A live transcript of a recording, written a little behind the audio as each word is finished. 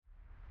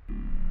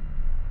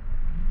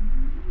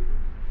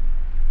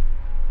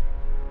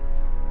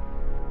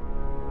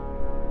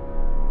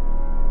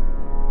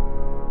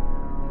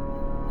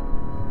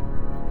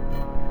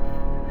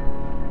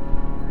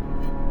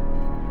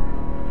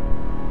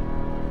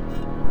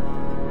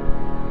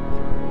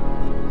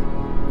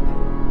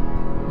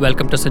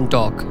Welcome to Sin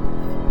Talk.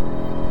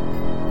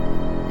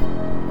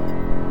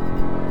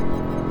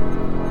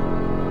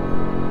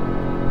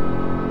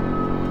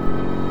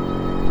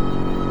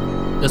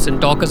 The Sin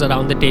Talkers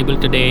around the table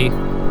today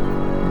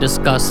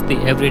discuss the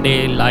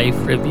everyday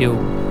life review.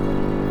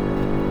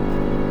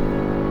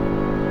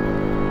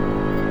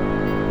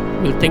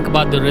 We'll think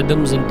about the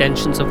rhythms and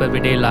tensions of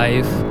everyday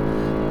life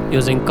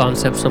using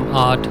concepts from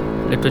art,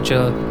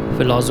 literature,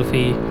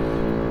 philosophy,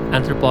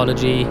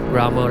 anthropology,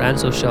 grammar, and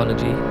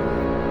sociology.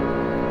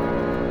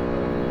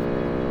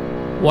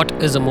 What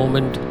is a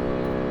moment?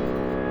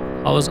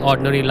 How is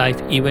ordinary life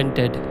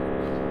evented?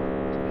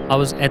 How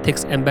is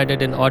ethics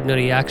embedded in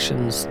ordinary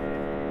actions?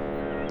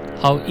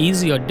 How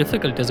easy or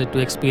difficult is it to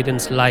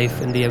experience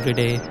life in the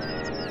everyday?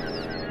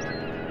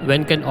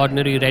 When can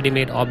ordinary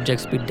ready-made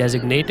objects be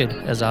designated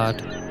as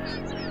art?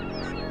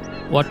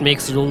 What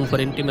makes room for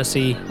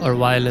intimacy or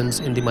violence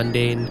in the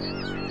mundane?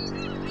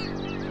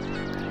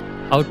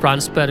 How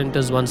transparent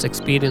is one's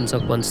experience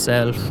of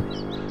oneself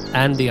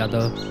and the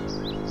other?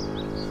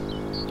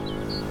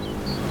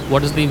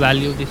 What is the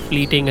value of the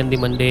fleeting and the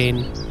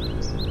mundane?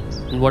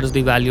 And what is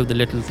the value of the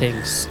little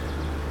things?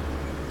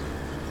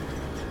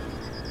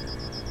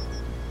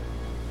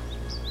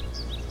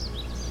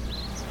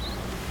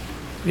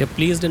 We are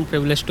pleased and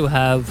privileged to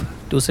have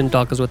two Sin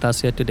Talkers with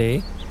us here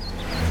today.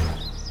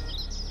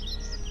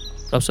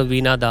 Professor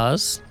Veena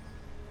Das,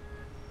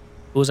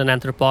 who is an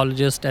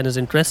anthropologist and is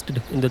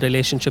interested in the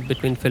relationship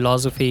between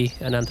philosophy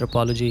and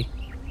anthropology.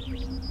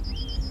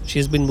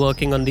 She's been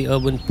working on the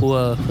urban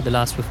poor for the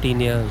last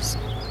 15 years.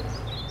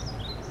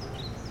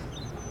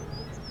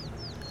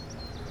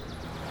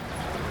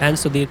 And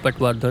Sudhir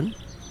Patwardhan,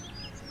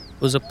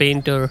 who's a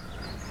painter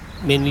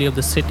mainly of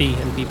the city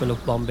and people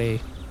of Bombay.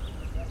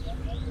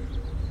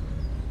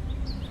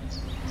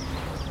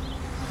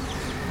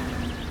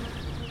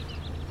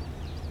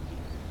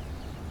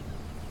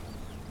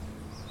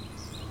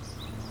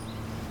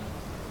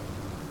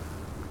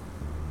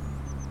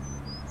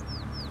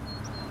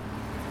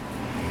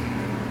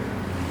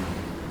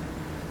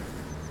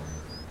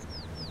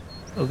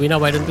 Veena,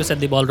 why don't we set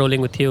the ball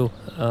rolling with you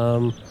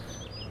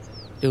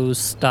to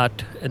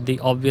start at the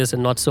obvious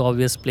and not so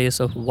obvious place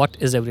of what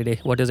is everyday?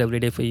 What is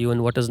everyday for you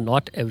and what is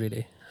not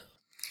everyday?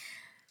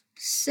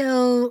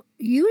 So,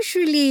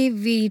 usually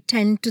we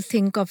tend to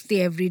think of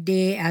the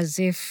everyday as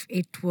if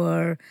it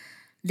were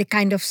the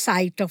kind of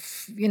site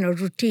of,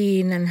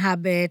 routine and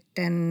habit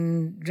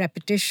and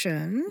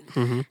repetition.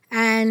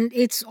 And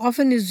it's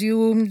often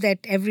assumed that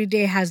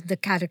everyday has the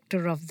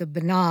character of the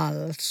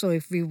banal. So,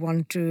 if we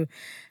want to,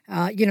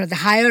 the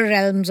higher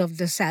realms of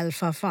the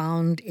self are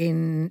found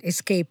in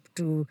escape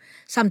to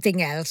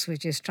something else,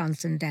 which is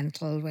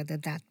transcendental, whether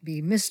that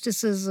be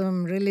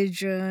mysticism,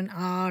 religion,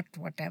 art,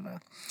 whatever.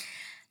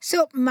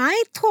 So,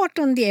 my thought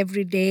on the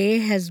everyday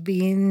has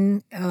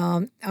been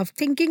of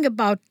thinking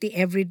about the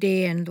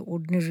everyday and the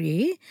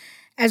ordinary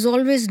as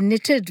always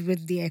knitted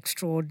with the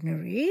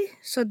extraordinary,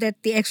 so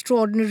that the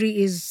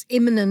extraordinary is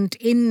immanent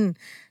in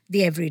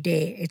the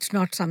everyday. It's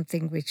not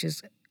something which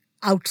is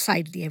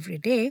outside the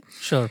everyday.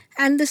 Sure.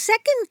 And the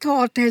second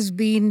thought has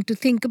been to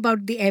think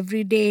about the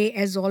everyday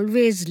as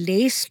always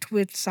laced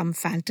with some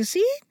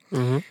fantasy.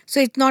 So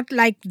it's not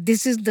like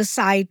this is the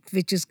site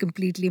which is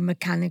completely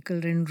mechanical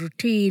and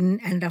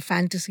routine and a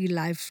fantasy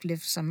life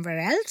lives somewhere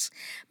else,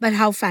 but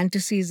how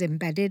fantasy is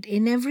embedded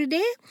in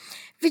everyday,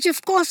 which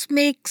of course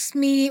makes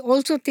me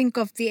also think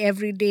of the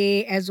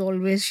everyday as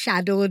always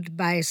shadowed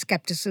by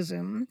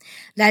skepticism.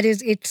 That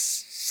is, it's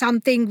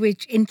something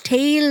which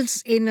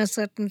entails in a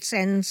certain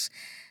sense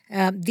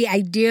the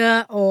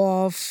idea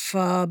of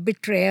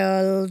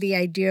betrayal, the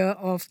idea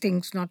of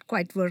things not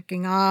quite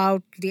working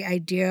out, the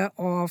idea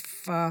of,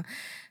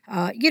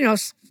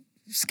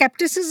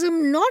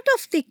 skepticism, not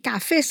of the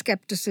cafe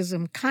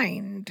skepticism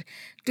kind,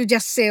 to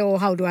just say, oh,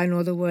 how do I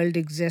know the world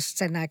exists?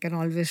 And I can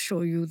always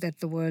show you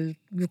that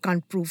you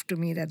can't prove to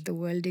me that the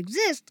world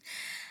exists.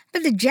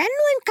 But the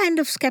genuine kind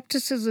of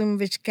skepticism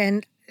which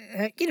can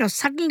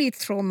suddenly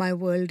throw my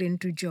world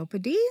into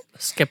jeopardy.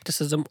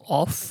 Skepticism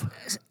of?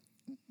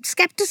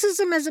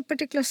 Skepticism as a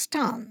particular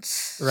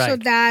stance. Right. So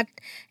that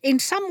in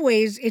some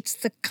ways it's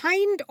the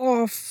kind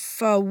of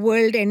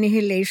world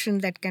annihilation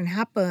that can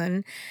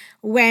happen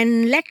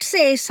when, let's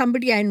say,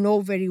 somebody I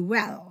know very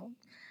well.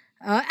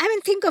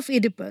 Think of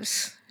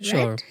Oedipus.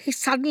 Sure. Right? He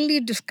suddenly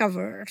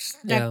discovers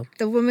that Yeah.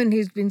 the woman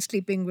he's been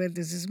sleeping with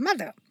is his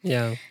mother.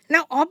 Yeah.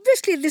 Now,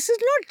 obviously, this is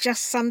not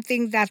just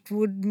something that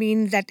would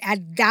mean that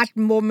at that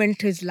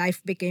moment his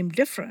life became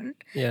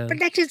different, Yeah. but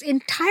that his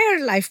entire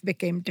life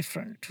became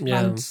different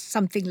Yeah. once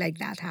something like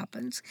that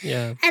happens.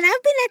 Yeah. And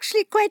I've been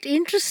actually quite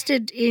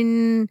interested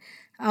in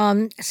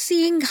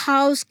seeing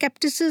how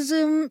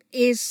skepticism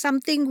is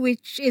something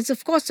which is,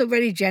 of course, a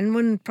very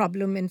genuine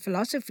problem in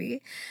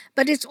philosophy,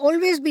 but it's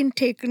always been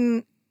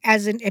taken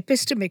as an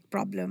epistemic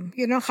problem.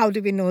 How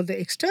do we know the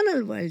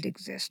external world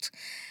exists?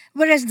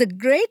 Whereas the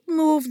great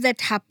move that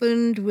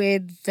happened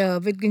with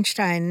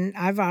Wittgenstein,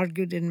 I've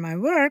argued in my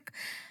work,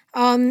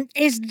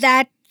 is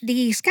that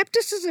the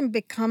skepticism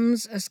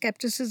becomes a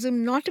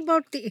skepticism not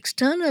about the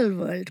external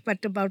world,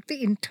 but about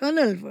the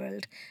internal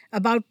world,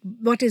 about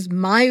what is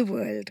my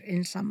world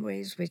in some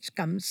ways, which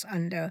comes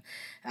under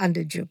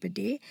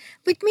jeopardy.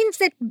 Which means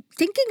that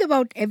thinking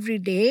about every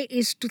day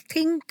is to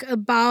think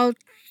about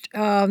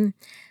um,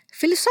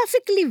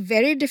 philosophically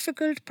very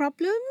difficult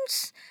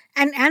problems.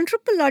 And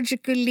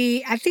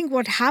anthropologically, I think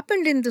what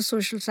happened in the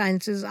social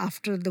sciences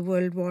after the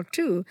World War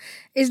II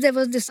is there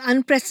was this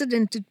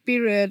unprecedented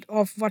period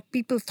of what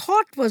people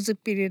thought was a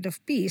period of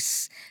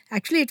peace.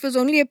 Actually, it was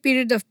only a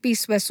period of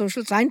peace where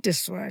social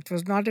scientists were. It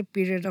was not a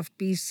period of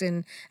peace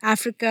in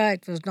Africa.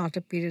 It was not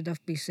a period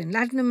of peace in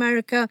Latin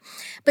America.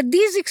 But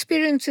these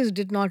experiences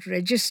did not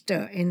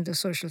register in the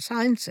social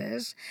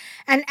sciences.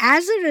 And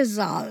as a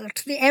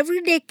result, the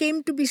everyday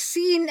came to be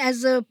seen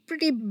as a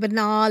pretty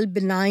banal,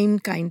 benign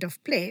kind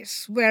of place.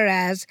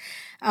 Whereas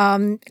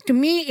to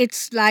me,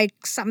 it's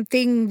like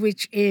something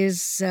which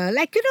is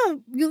like,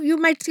 you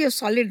might see a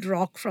solid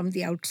rock from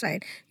the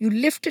outside. You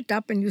lift it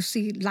up and you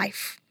see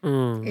life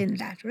in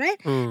that, right?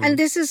 And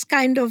this is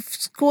kind of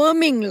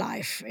squirming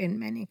life in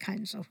many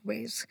kinds of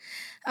ways.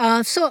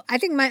 So I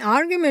think my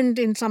argument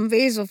in some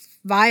ways of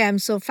why I'm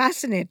so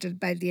fascinated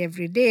by the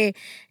everyday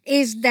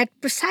is that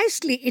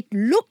precisely it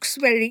looks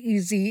very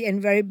easy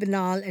and very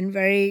banal and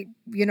very,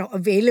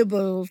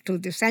 available to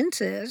the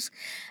senses.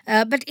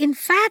 But in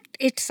fact,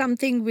 it's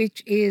something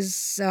which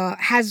is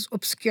has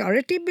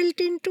obscurity built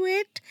into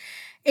it.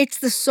 It's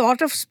the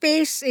sort of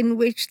space in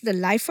which the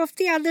life of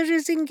the other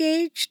is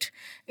engaged.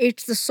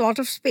 It's the sort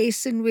of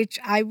space in which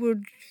I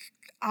would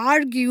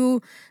argue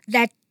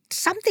that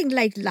something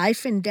like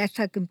life and death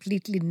are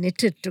completely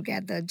knitted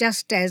together,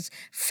 just as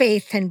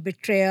faith and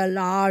betrayal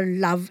are,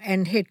 love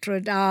and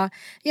hatred are,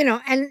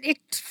 and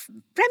it's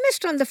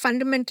premised on the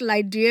fundamental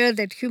idea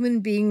that human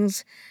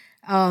beings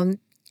are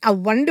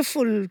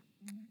wonderful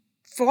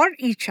for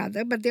each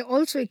other, but they're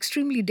also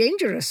extremely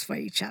dangerous for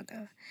each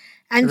other.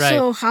 And Right.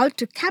 so, how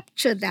to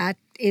capture that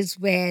is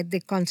where the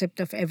concept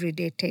of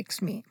everyday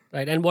takes me.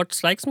 Right. And what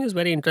strikes me as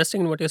very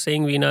interesting in what you're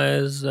saying, Veena,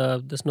 is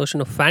this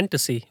notion of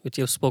fantasy, which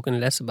you've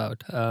spoken less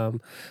about.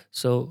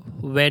 So,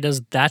 where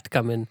does that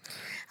come in?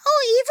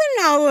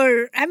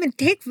 Oh,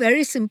 take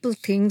very simple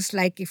things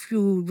like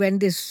when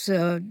this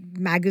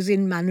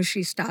magazine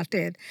Manushi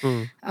started,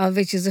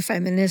 which is a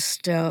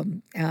feminist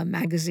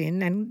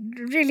magazine and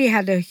really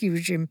had a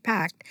huge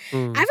impact.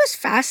 I was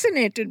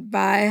fascinated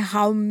by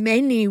how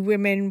many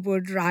women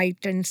would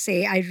write and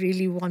say, I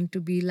really want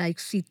to be like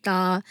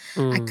Sita.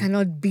 I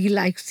cannot be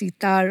like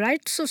Sita,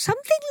 right? So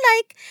something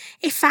like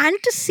a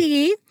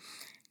fantasy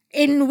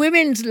in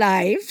women's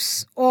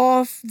lives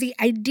of the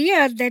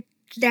idea that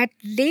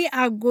they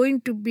are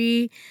going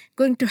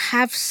to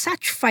have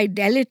such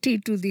fidelity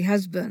to the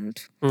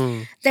husband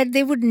that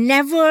they would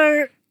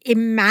never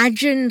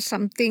imagine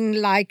something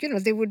like,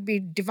 they would be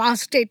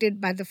devastated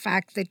by the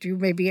fact that you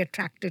may be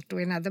attracted to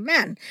another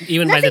man.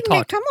 Even by the Nothing may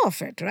thought. come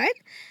of it, right?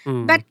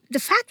 But the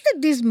fact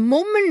that these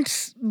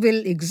moments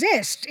will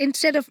exist,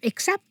 instead of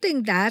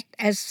accepting that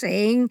as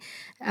saying,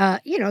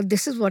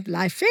 this is what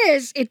life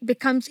is, it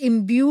becomes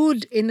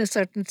imbued in a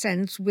certain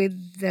sense with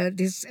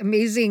these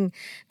amazing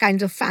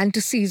kinds of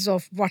fantasies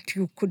of what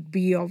you could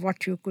be or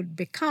what you could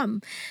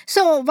become.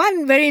 So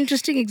one very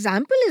interesting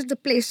example is the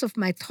place of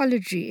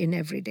mythology in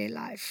everyday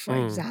life, for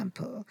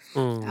example.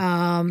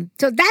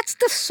 So that's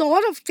the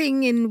sort of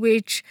thing in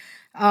which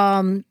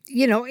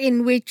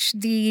in which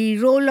the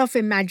role of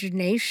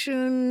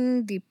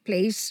imagination, the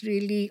place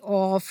really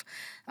of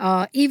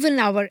even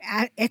our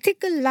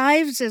ethical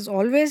lives is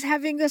always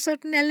having a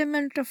certain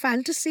element of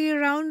fantasy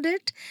around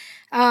it.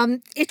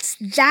 It's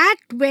that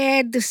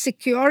where the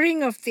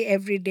securing of the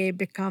everyday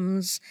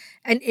becomes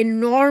an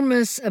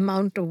enormous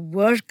amount of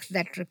work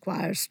that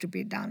requires to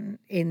be done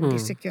in the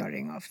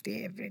securing of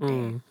the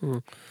everyday.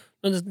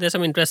 No, there's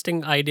some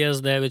interesting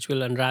ideas there which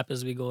we'll unwrap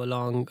as we go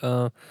along.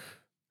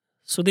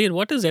 Sudhir,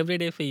 what is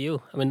everyday for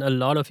you? I mean, a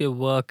lot of your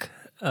work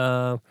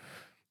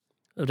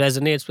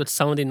resonates with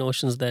some of the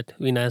notions that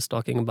Veena is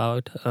talking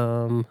about.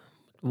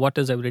 What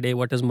is everyday?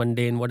 What is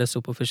mundane? What is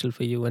superficial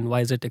for you? And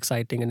why is it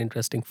exciting and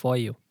interesting for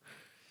you?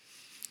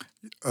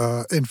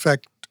 In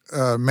fact,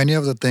 many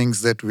of the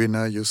things that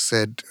Veena you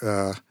said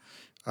are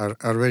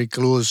very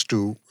close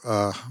to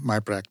my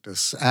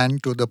practice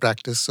and to the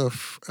practice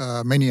of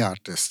many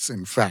artists,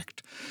 in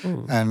fact.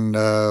 And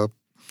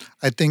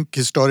I think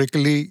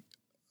historically,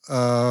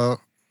 in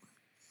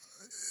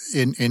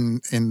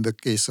the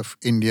case of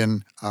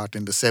Indian art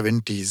in the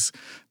 70s,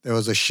 there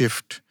was a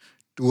shift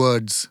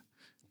towards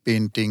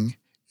painting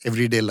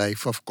everyday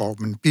life of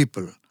common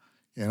people,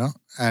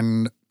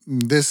 and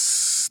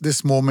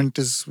this moment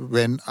is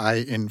when I,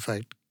 in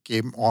fact,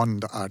 came on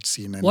the art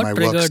scene and What my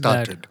work triggered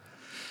started. that?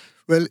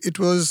 Well, it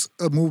was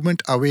a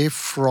movement away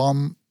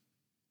from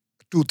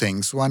two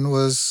things. One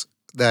was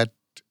that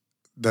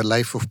the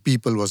life of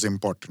people was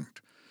important.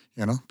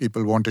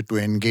 People wanted to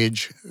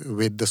engage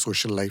with the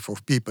social life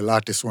of people.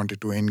 Artists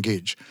wanted to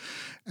engage.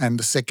 And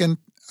the second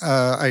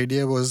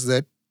idea was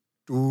that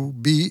to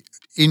be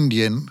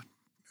Indian,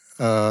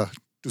 to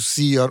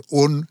see your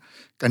own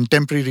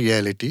contemporary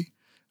reality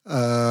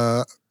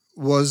uh,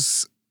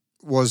 was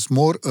was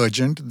more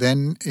urgent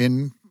than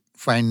in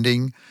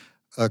finding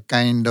a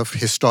kind of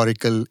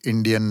historical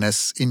Indianness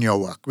in your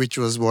work, which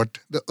was what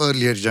the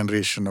earlier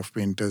generation of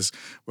painters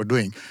were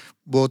doing.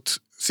 Both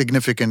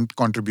significant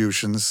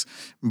contributions,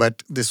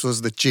 but this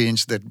was the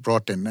change that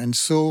brought in. And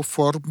so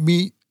for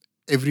me,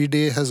 every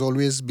day has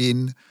always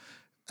been,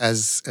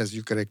 as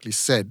you correctly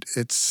said,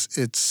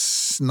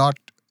 it's not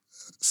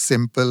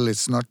simple,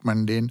 it's not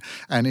mundane,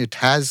 and it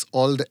has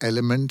all the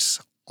elements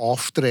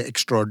of the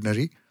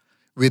extraordinary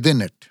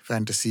within it,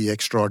 fantasy,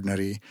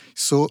 extraordinary.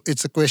 So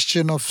it's a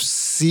question of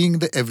seeing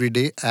the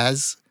everyday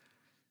as,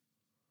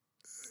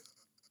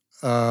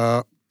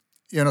 uh,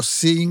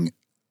 seeing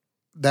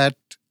that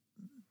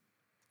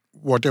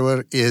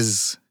whatever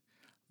is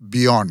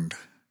beyond,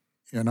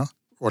 you know,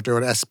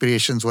 whatever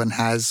aspirations one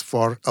has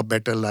for a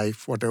better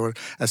life, whatever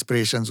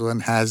aspirations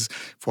one has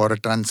for a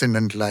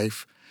transcendent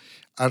life,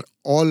 are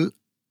all,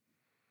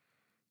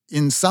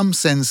 in some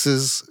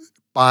senses,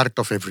 part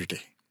of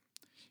everyday.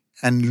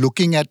 And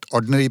looking at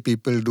ordinary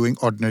people doing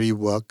ordinary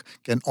work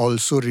can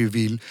also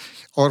reveal,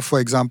 or for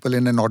example,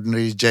 in an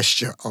ordinary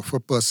gesture of a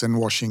person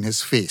washing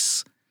his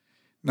face.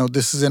 Now,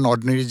 this is an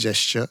ordinary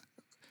gesture,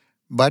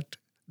 but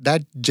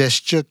that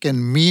gesture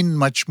can mean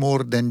much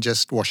more than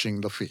just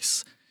washing the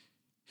face.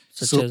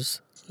 Such So,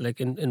 as,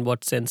 like, in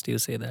what sense do you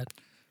say that?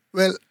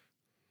 well,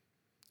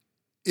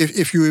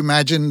 if you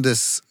imagine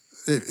this,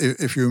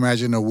 if you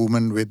imagine a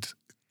woman with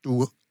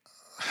two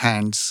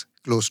hands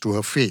close to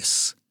her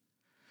face,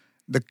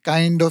 the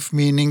kind of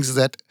meanings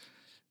that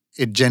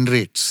it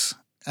generates,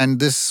 and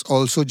this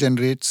also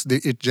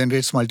it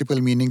generates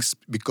multiple meanings,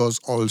 because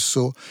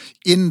also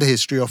in the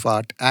history of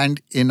art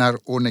and in our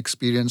own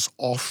experience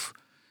of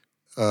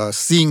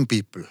seeing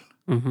people,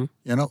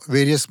 Mm-hmm.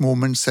 various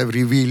moments have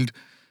revealed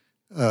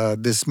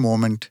this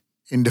moment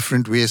in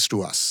different ways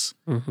to us.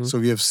 Mm-hmm. So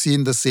we have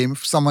seen the same,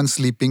 someone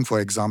sleeping, for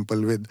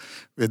example, with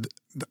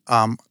the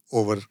arm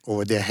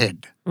over their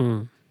head.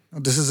 Mm.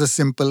 This is a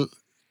simple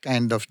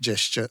kind of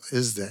gesture,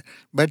 is there?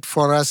 But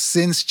for us,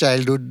 since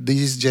childhood,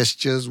 these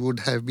gestures would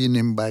have been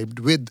imbibed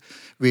with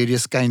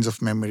various kinds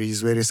of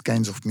memories, various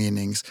kinds of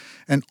meanings,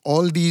 and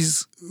all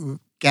these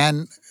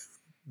can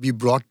be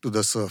brought to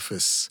the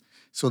surface.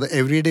 So the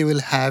everyday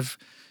will have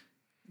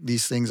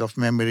these things of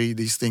memory,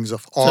 these things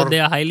of, So or they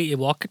are highly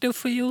evocative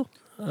for you?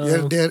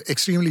 they're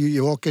extremely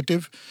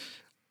evocative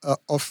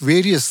of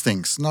various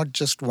things, not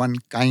just one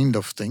kind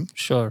of thing.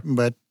 Sure.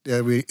 But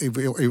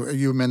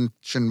you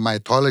mentioned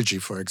mythology,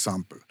 for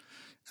example.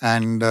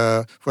 And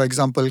for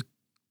example,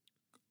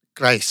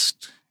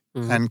 Christ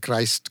Mm-hmm. and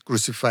Christ's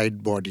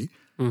crucified body,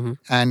 Mm-hmm.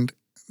 and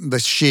the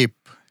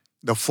shape,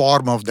 the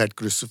form of that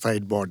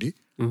crucified body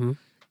Mm-hmm.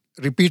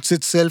 repeats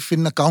itself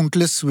in a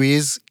countless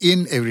ways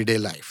in everyday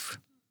life.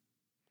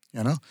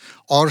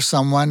 Or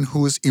someone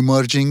who is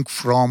emerging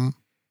from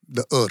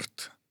the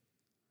earth,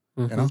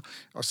 Mm-hmm.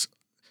 or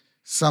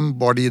some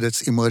body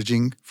that's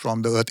emerging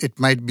from the earth. It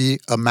might be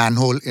a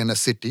manhole in a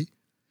city.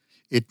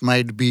 It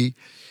might be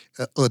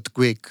an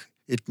earthquake.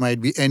 It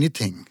might be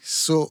anything.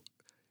 So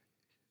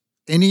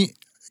any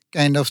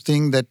kind of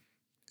thing that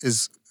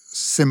is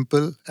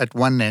simple at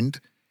one end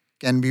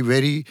can be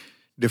very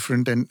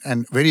different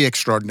and very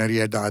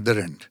extraordinary at the other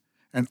end.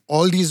 And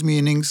all these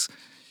meanings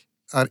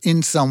are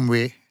in some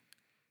way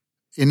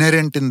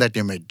inherent in that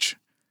image.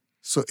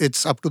 So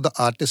it's up to the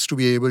artist to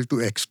be able to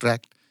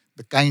extract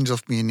the kinds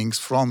of meanings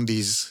from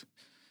these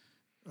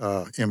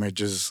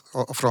images,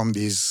 or from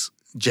these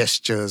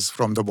gestures,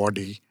 from the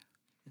body.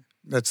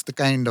 That's the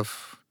kind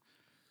of.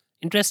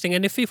 Interesting.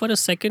 And if we for a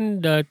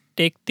second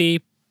take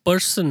the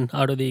person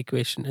out of the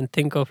equation and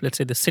think of, let's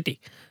say, the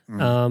city,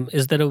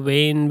 is there a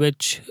way in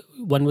which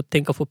one would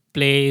think of a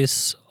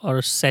place or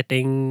a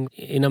setting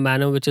in a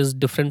manner which is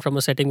different from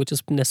a setting which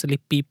is necessarily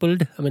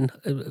peopled? I mean,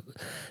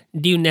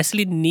 do you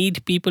necessarily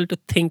need people to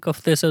think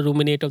of this or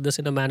ruminate of this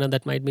in a manner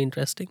that might be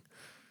interesting?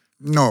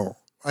 No,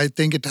 I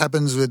think it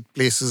happens with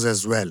places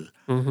as well.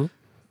 Mm-hmm.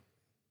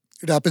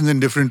 It happens in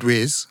different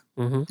ways.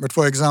 Mm-hmm. But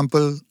for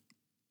example,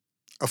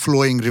 a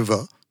flowing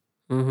river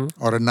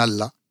Mm-hmm. or a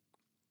nalla,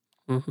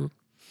 Mm-hmm.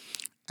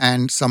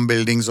 and some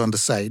buildings on the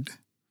side,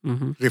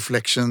 Mm-hmm.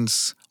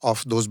 reflections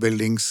of those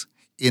buildings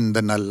in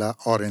the nalla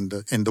or in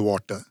the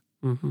water.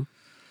 Mm-hmm.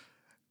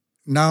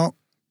 Now,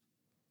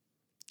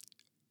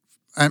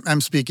 I'm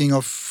speaking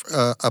of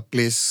a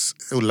place,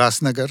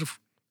 Ulhasnagar,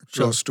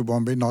 close to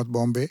Bombay, North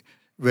Bombay,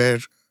 where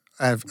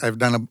I've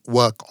done a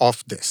work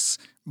of this.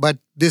 But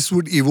this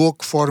would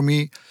evoke for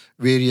me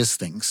various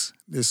things.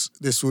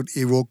 This would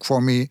evoke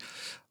for me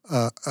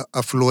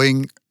a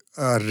flowing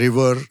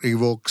river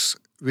evokes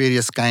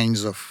various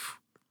kinds of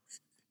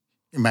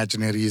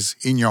imaginaries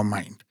in your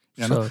mind.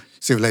 Sure.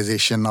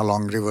 Civilization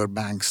along river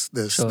banks,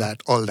 this, Sure.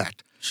 that, all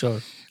that.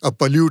 Sure. A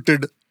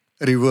polluted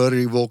river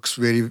evokes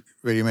very,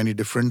 very many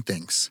different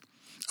things.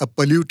 A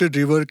polluted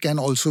river can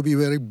also be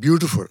very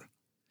beautiful.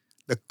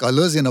 The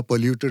colors in a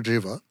polluted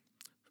river,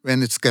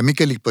 when it's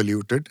chemically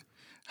polluted,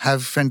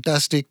 have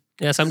fantastic.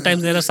 Yeah,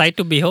 sometimes they're a sight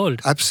to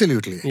behold.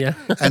 Absolutely. Yeah.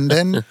 And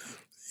then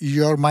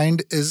your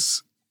mind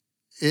is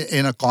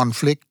in a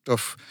conflict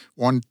of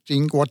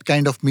wanting what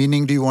kind of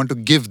meaning do you want to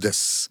give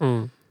this?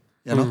 Mm.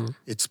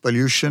 It's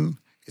pollution,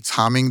 it's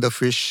harming the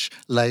fish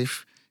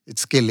life,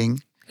 it's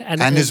killing,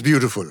 And it's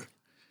beautiful.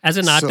 as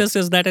an So- artist,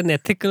 is that an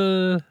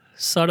ethical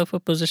sort of a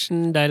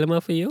position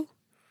dilemma for you?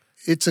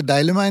 It's a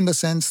dilemma in the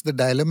sense the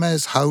dilemma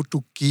is how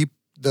to keep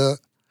the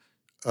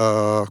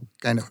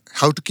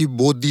how to keep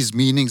both these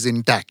meanings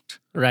intact,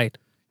 Right.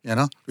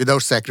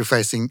 without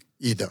sacrificing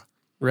either.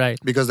 Right.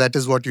 Because that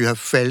is what you have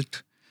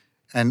felt,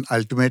 and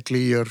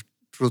ultimately your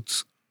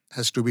truth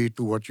has to be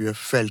to what you have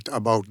felt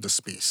about the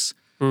space.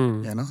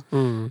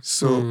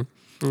 So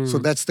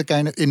that's the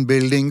kind of in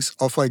buildings,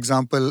 or for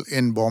example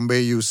in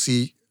Bombay you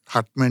see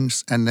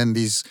hutments and then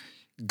these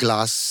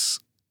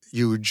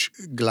huge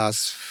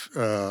glass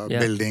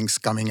buildings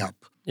coming up.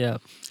 Yeah.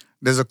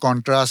 There's a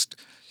contrast.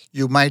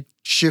 You might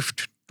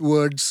shift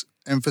towards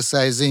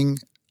emphasizing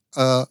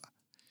a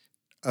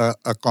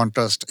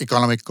contrast,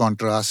 economic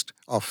contrast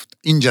of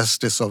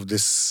injustice of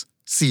this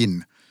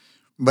scene,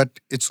 but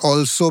it's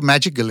also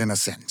magical in a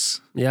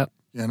sense. Yeah.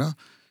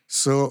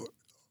 So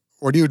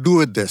what do you do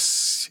with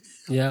this?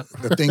 Yeah.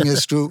 The thing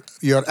is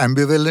you're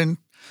ambivalent,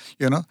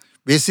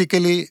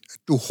 basically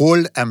to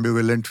hold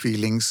ambivalent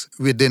feelings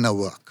within a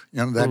work.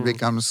 That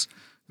becomes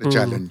the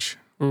challenge.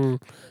 Mm.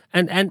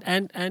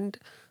 And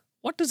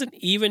what is an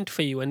event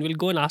for you? And we'll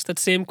go and ask that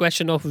same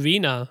question of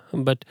Veena.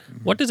 But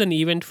what is an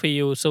event for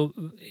you? So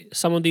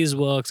some of these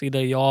works,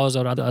 either yours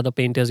or other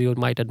painters you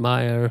might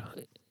admire,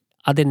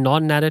 are they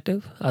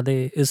non-narrative? Are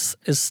they is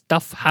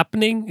stuff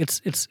happening?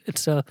 It's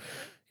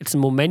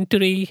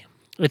momentary.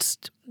 It's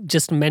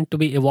just meant to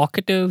be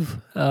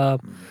evocative.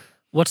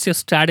 What's your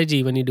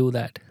strategy when you do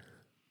that?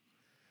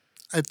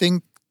 I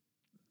think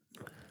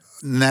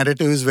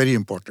narrative is very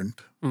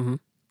important. Mm-hmm.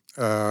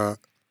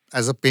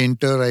 As a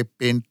painter, I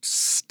paint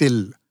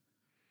still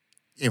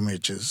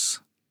images,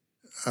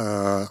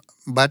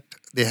 but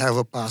they have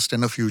a past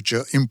and a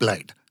future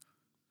implied.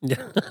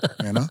 Yeah.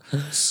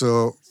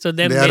 So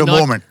then they are a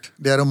moment.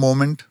 They are a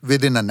moment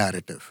within a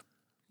narrative.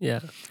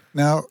 Yeah.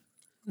 Now,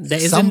 There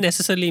isn't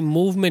necessarily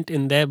movement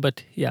in there,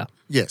 but yeah.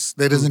 Yes,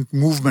 there isn't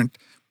movement.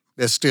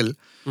 There's still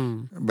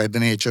by the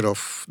nature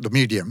of the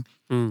medium,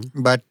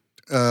 but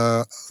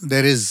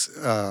there is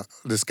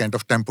this kind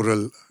of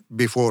temporal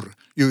before.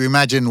 You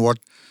imagine what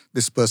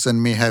this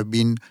person may have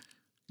been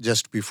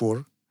just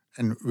before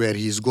and where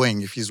he's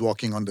going if he's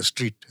walking on the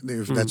street,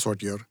 if that's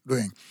what you're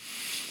doing.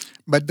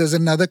 But there's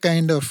another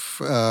kind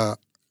of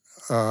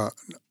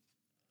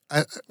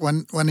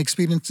one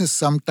experiences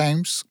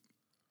sometimes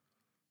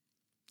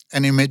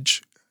an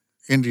image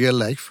in real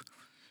life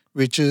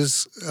which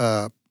is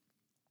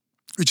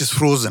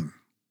frozen.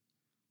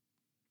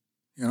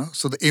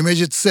 So the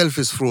image itself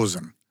is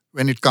frozen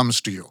when it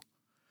comes to you.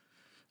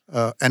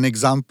 An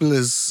example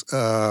is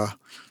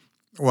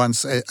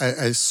once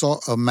I saw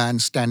a man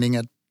standing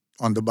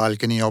on the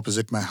balcony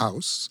opposite my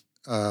house,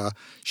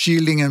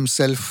 shielding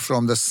himself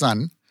from the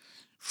sun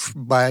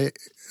by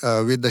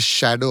with the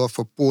shadow of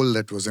a pole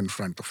that was in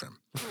front of him.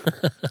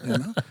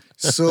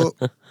 So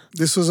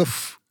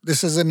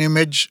this is an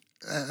image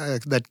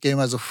that came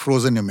as a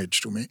frozen image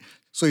to me.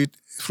 So it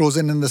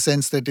frozen in the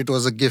sense that it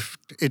was a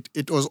gift.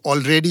 It was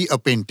already a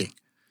painting.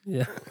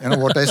 Yeah.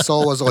 What I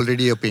saw was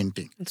already a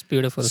painting. It's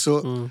beautiful.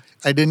 So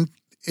it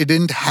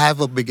didn't have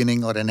a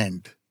beginning or an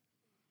end.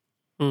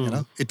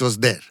 It was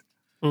there.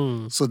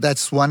 So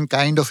that's one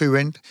kind of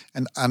event,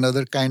 and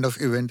another kind of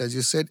event, as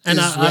you said, and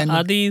is when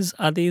are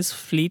these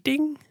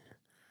fleeting?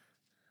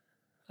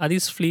 Are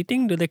these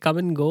fleeting? Do they come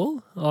and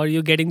go, or are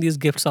you getting these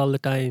gifts all the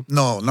time?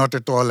 no, not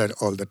at all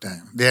the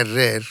time. They are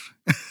rare,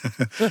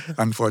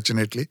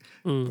 unfortunately.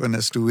 One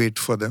has to wait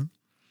for them.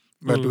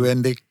 But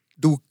when they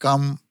do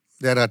come,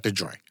 they're at a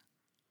joy.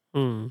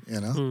 And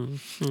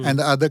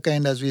the other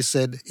kind, as we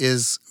said,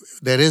 is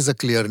there is a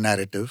clear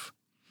narrative,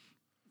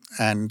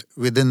 and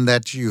within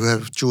that you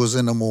have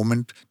chosen a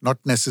moment, not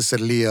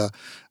necessarily a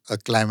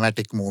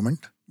climatic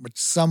moment, but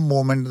some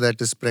moment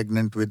that is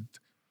pregnant with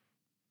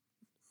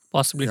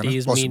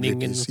Possibilities,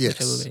 meaning in yes,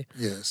 whichever way.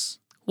 yes.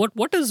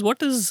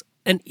 What is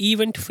an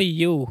event for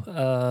you,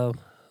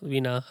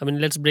 Veena? I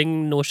mean, let's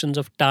bring notions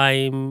of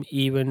time,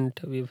 event.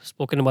 We've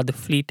spoken about the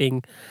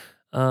fleeting.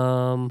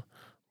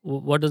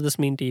 What does this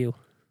mean to you?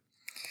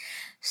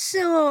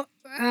 So,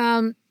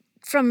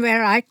 from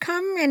where I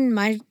come in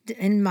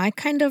my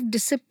kind of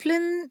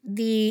discipline,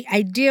 the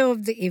idea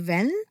of the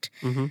event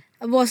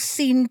was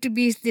seen to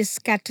be this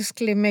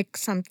cataclysmic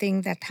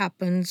something that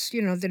happens.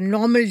 The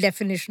normal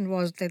definition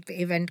was that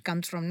the event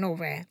comes from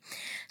nowhere.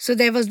 So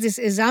there was this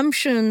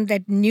assumption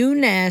that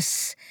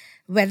newness,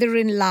 whether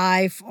in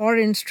life or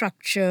in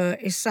structure,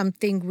 is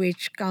something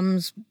which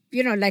comes,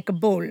 like a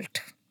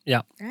bolt.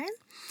 Yeah.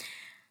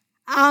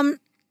 Right?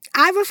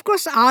 I've, of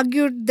course,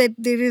 argued that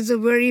there is a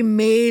very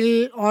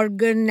male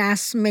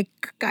orgasmic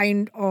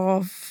kind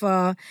of,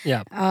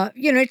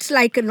 it's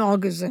like an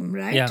orgasm,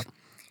 right? Yeah.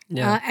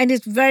 Yeah. And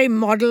it's very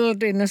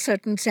modeled in a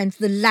certain sense.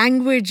 The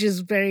language is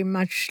very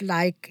much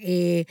like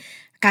a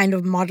kind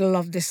of model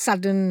of the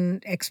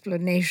sudden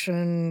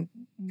explanation,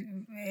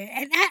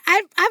 And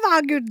I've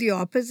argued the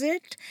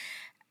opposite.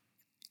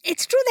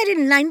 It's true that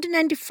in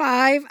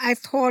 1995, I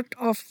thought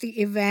of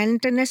the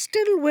event, and I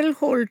still will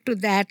hold to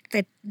that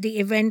the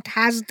event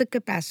has the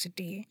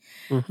capacity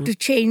to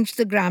change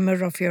the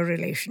grammar of your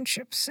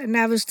relationships. And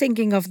I was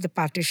thinking of the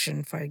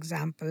partition, for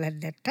example, at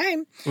that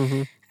time,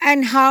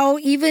 and how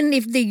even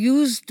if they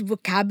used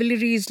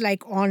vocabularies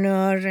like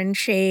honor and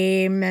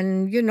shame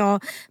and,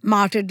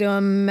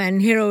 martyrdom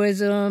and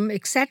heroism,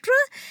 etc.,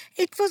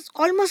 it was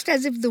almost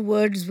as if the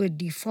words were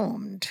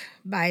deformed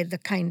by the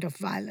kind of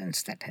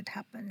violence that had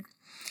happened.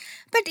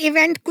 But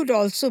event could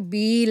also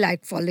be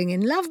like falling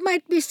in love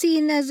might be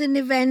seen as an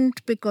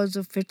event because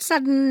of its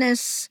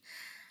suddenness.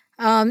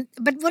 But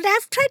what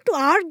I've tried to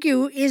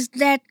argue is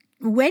that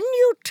when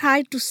you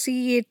try to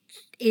see it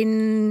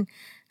in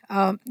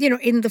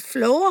the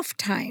flow of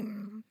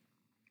time,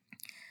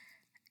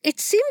 it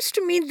seems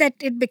to me that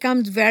it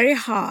becomes very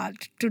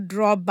hard to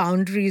draw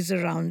boundaries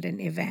around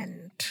an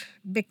event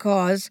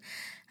because,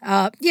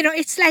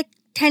 it's like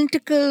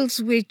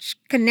tentacles which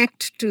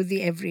connect to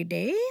the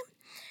everyday.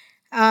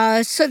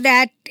 So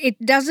that it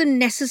doesn't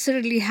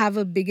necessarily have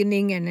a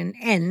beginning and an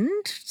end.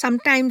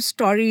 Sometimes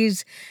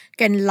stories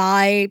can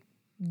lie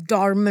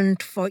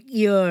dormant for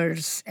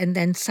years and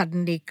then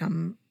suddenly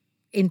come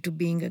into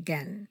being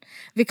again.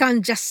 We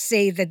can't just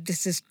say that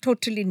this is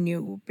totally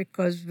new,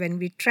 because when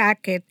we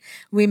track it,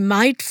 we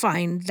might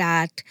find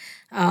that,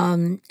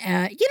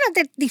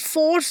 that the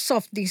force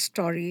of these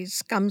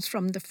stories comes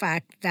from the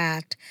fact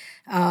that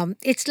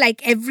it's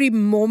like every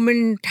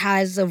moment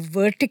has a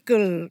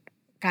vertical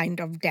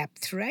kind of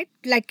depth, right?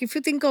 Like if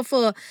you think of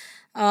What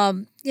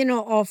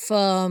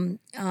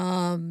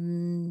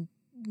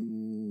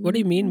do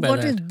you mean by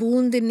what that? is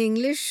boond in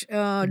English?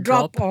 Drop-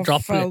 Drop of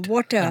droplet.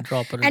 water. A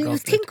drop or a And you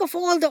droplet. think of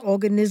all the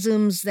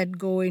organisms that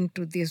go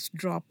into this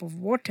drop of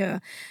water.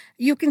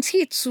 You can see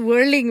it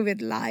swirling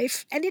with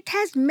life, and it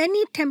has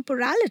many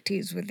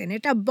temporalities within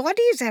it. Our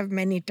bodies have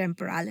many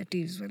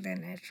temporalities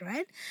within it,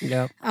 right?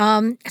 Yeah.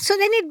 So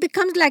then it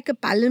becomes like a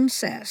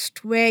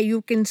palimpsest where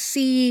you can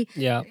see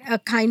Yeah. a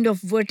kind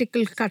of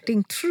vertical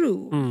cutting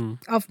through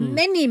of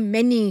many,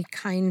 many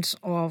kinds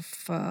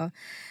of, of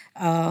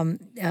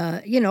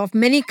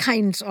many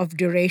kinds of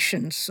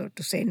durations, so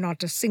to say,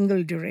 not a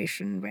single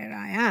duration where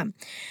I am.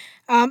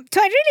 So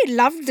I really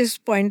loved this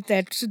point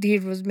that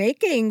Sudhir was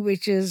making,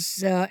 which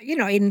is,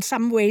 in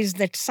some ways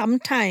that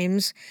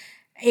sometimes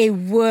a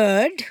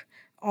word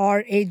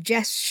or a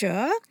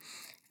gesture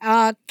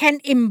can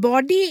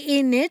embody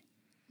in it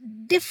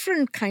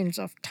different kinds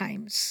of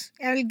times.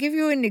 I'll give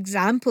you an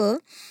example.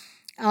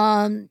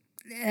 In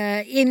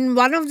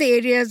one of the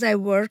areas I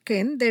work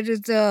in, there's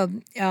a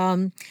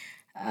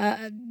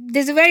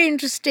very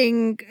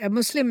interesting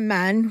Muslim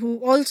man who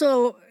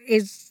also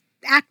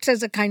acts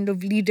as a kind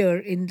of leader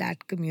in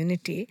that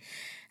community.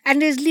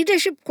 And his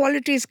leadership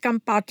qualities come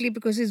partly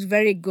because he's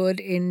very good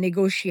in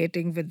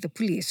negotiating with the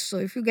police. So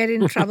if you get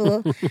in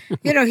trouble,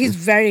 he's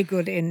very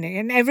good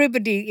and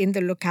everybody in the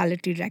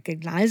locality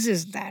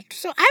recognizes that.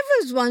 So I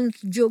was once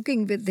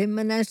joking with him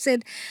and I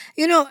said,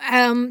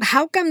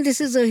 how come this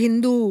is a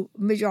Hindu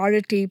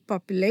majority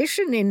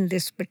population in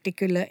this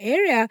particular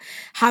area?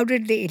 How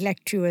did they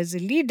elect you as a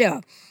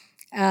leader?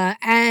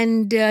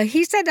 And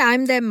he said,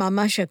 I'm their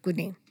Mama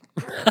Shakuni.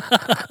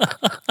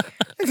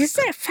 This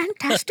is a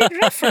fantastic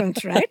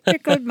reference, right?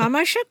 Because Mama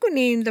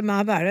Shakuni in the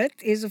Mahabharata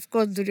is, of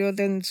course,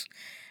 Duryodhana's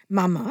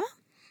mama,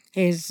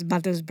 his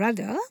mother's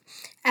brother.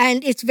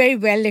 And it's very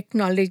well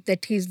acknowledged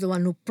that he's the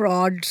one who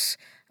prods,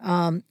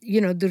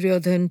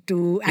 Duryodhana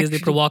to He's the actually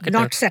provocateur.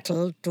 not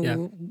settle,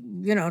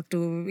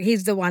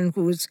 he's the one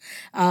who's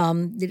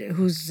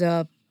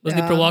Was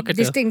the provocateur,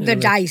 this thing, in the a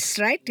way. dice,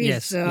 right?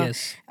 Yes,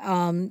 yes.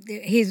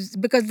 He's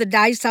because the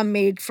dice are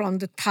made from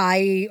the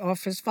thigh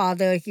of his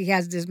father. He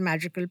has these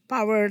magical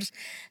powers.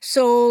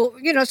 So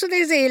so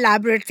there's an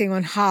elaborate thing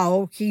on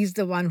how he's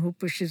the one who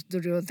pushes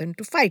Duryodhana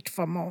to fight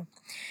for more.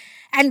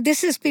 And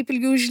people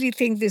usually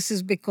think this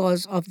is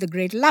because of the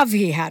great love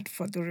he had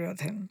for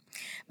Duryodhana.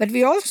 But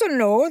we also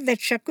know that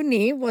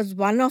Shakuni was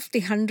one of the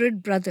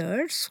 100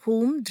 brothers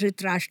whom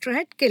Dhritarashtra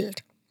had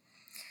killed.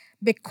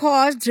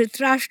 Because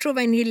Dhritarashtra,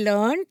 when he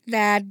learned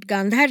that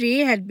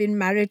Gandhari had been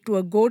married to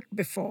a goat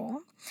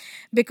before,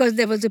 because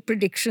there was a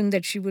prediction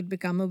that she would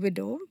become a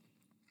widow,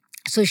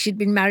 so she'd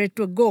been married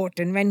to a goat.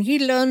 And when he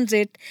learns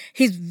it,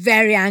 he's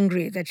very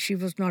angry that she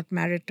was not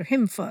married to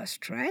him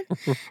first, right?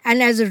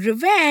 And as a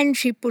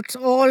revenge, he puts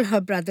all her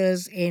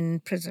brothers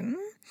in prison.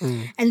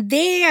 And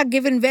they are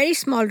given very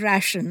small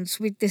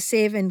rations, which they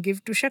save and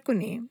give to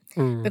Shakuni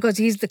because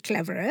he's the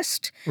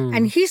cleverest.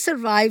 And he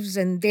survives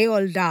and they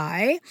all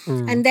die.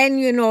 And then,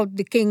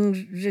 the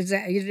king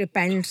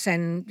repents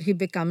and he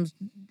becomes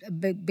a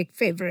big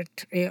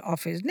favorite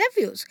of his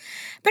nephews.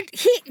 But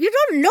you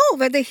don't know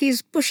whether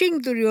he's pushing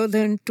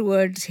Duryodhana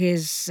towards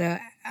his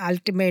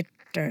ultimate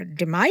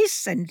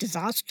demise and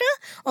disaster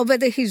or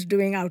whether he's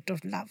doing out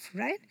of love,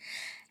 right?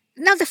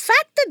 Now, the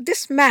fact that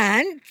this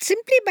man,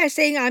 simply by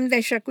saying, I'm the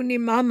Shakuni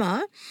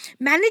Mama,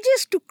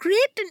 manages to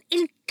create an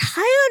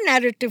entire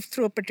narrative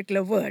through a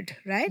particular word,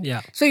 right?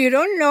 Yeah. So you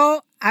don't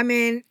know, I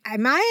mean,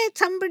 am I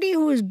somebody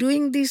who is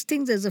doing these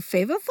things as a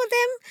favor for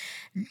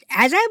them?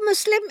 As a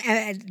Muslim,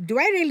 do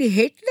I really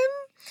hate them?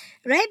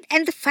 Right?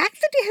 And the fact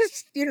that he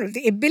has,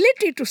 the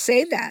ability to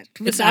say that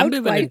It's without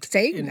quite ambivalent.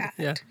 saying that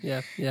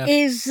Yeah.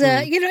 is,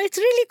 it's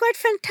really quite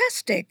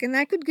fantastic. And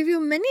I could give you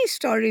many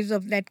stories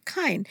of that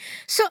kind.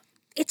 So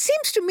it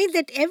seems to me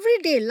that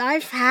everyday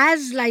life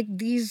has like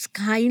these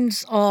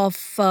kinds of,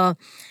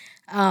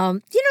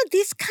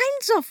 these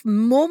kinds of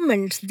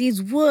moments,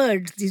 these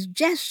words, these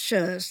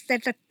gestures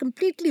that are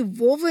completely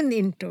woven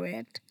into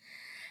it.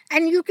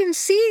 And you can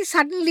see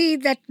suddenly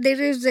that there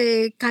is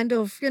a kind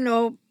of,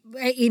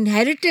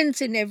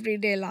 inheritance in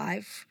everyday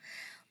life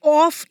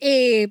of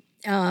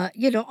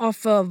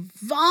of a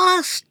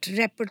vast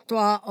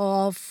repertoire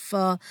of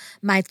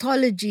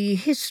mythology,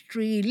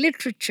 history,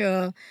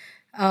 literature,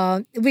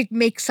 which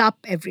makes up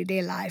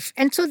everyday life.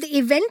 And so the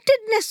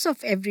eventedness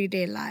of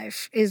everyday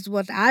life is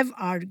what I've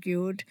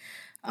argued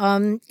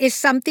is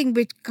something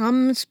which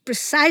comes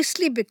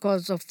precisely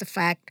because of the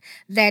fact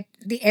that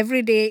the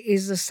everyday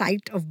is a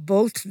site of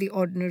both the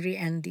ordinary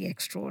and the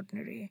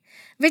extraordinary,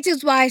 which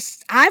is why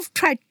I've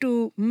tried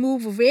to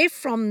move away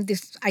from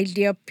this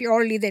idea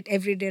purely that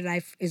everyday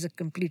life is a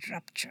complete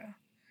rupture.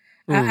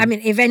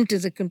 Event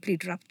is a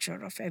complete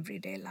rupture of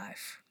everyday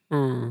life.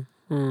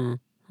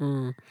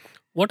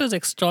 What is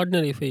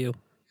extraordinary for you?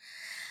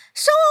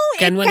 So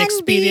Can it one can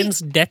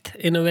experience be. death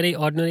in a very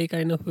ordinary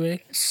kind of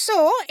way?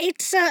 So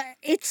it's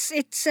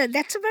that's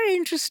a very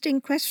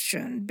interesting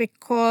question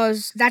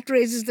because that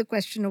raises the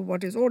question of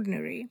what is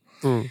ordinary.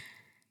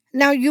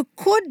 Now you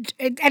could,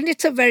 and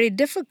it's a very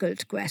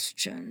difficult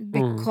question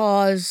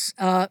because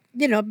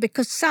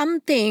because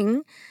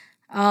something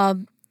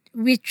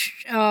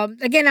which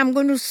again I'm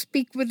going to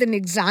speak with an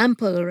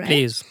example, right?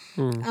 Please.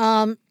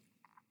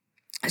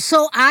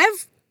 So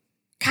I've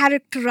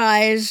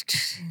characterized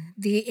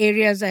the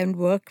areas I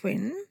work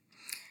in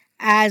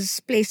as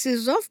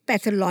places of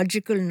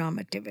pathological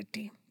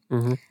normativity.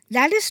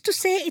 That is to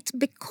say, it's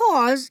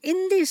because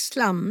in these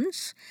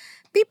slums,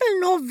 people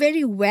know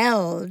very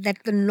well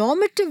that the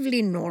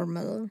normatively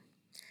normal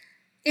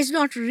is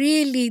not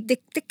really, they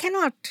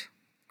cannot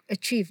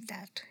achieve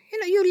that.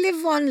 You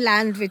live on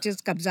land which is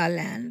Kabza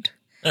land.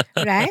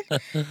 Right?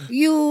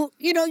 You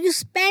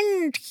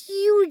spend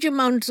huge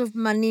amounts of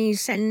money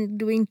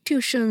doing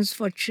tuitions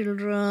for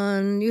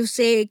children. You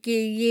say,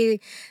 we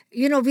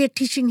are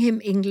teaching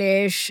him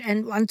English,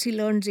 and once he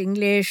learns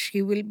English,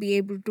 he will be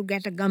able to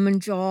get a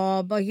government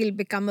job, or he'll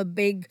become a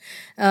big,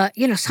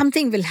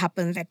 something will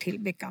happen that he'll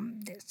become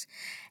this.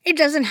 It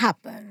doesn't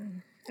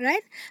happen.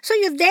 Right? So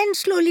you then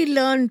slowly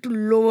learn to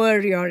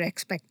lower your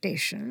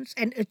expectations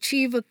and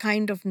achieve a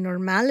kind of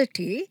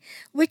normality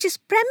which is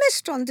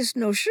premised on this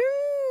notion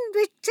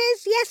which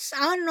says, yes,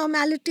 our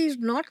normality is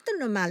not the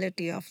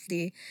normality of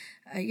the,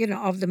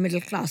 of the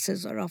middle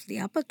classes or of the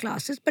upper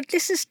classes, but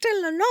this is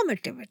still a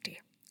normativity,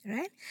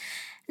 right?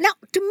 Now,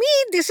 to me,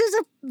 this is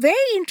a very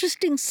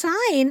interesting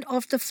sign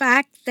of the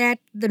fact that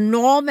the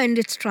norm and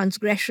its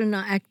transgression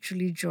are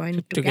actually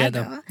joined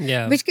together.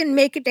 Yeah. Which can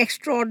make it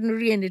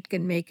extraordinary and it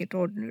can make it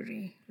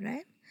ordinary,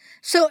 right?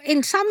 So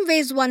in some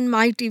ways, one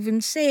might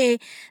even say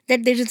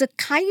that there is a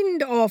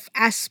kind of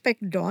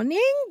aspect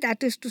dawning.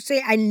 That is to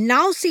say, I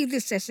now see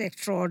this as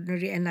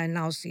extraordinary and I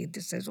now see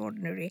this as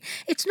ordinary.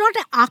 It's not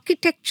an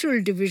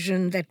architectural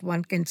division that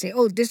one can say,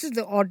 oh, this is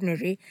the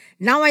ordinary.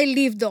 Now I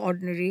leave the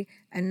ordinary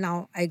and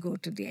now I go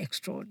to the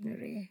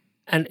extraordinary.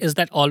 And is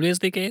that always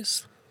the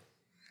case?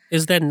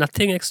 Is there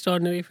nothing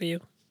extraordinary for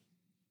you?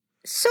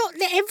 So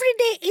the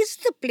everyday is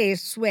the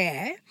place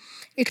where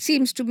it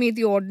seems to me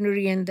the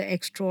ordinary and the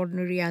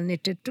extraordinary are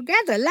knitted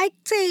together. Like,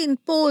 say, in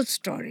Poe's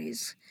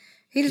stories.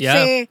 He'll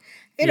say,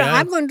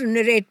 I'm going to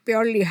narrate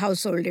purely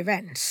household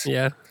events.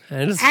 Yeah.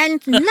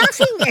 And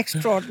nothing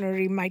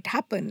extraordinary might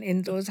happen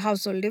in those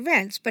household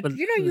events. But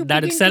you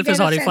that begin itself to is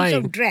get horrifying. A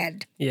sense of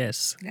dread.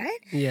 Yes. Right?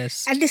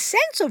 Yes. And the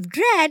sense of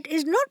dread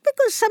is not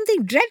because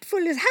something dreadful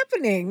is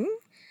happening.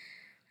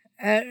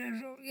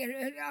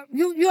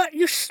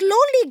 You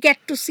slowly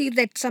get to see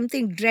that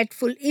something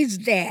dreadful is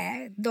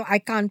there, though I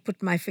can't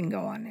put my finger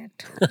on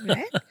it.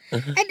 Right?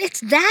 And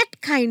it's that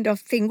kind of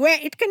thing where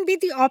it can be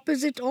the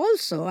opposite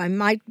also. I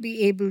might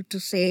be able to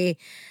say,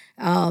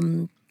 I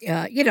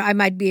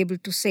might be able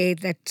to say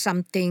that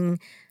something,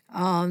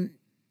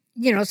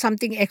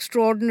 something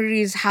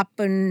extraordinary has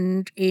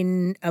happened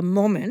in a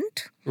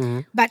moment,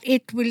 but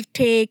it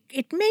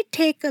may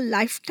take a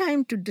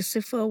lifetime to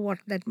decipher what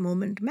that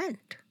moment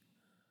meant.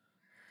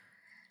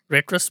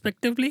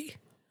 Retrospectively?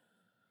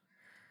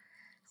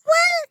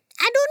 Well,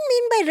 I don't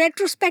mean by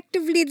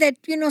retrospectively that,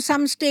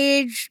 some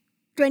stage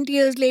 20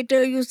 years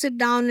later you sit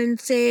down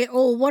and say,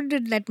 oh, what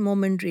did that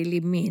moment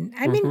really mean?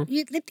 I mean,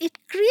 it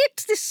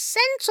creates this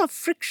sense of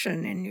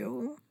friction in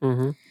you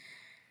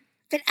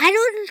that I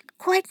don't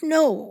quite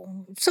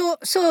know.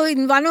 So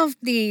in one of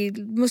the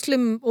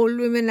Muslim old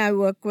women I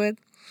work with,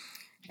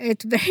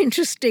 It's very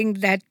interesting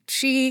that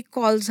she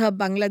calls her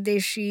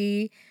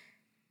Bangladeshi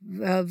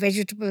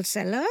vegetable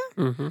seller.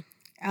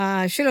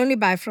 She'll only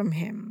buy from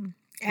him.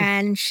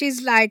 And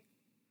she's like,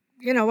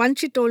 once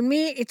she told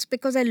me it's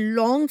because I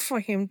long for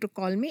him to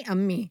call me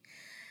Ammi.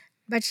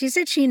 But she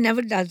said she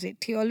never does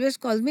it. He always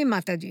calls me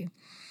Mataji.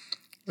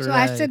 So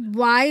I Right. said,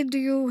 why do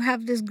you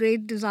have this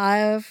great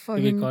desire for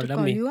To be him to called call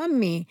Ammi. you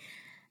Ammi?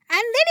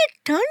 And then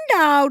it turned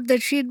out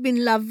that she'd been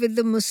in love with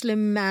the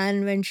Muslim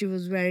man when she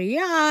was very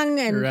young.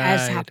 And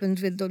as Right.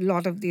 happens with a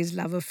lot of these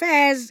love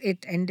affairs,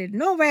 it ended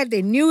nowhere.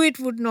 They knew it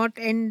would not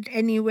end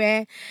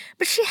anywhere.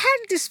 But she had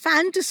this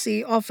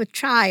fantasy of a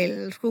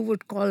child who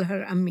would call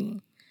her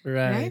Ammi.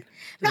 Right. Right?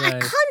 Now, I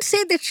Right. can't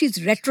say that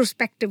she's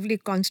retrospectively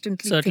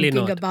constantly Certainly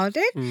thinking not. about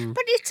it,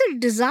 but it's a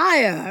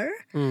desire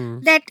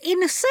that,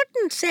 in a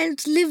certain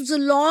sense, lives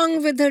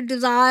along with her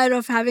desire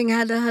of having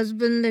had a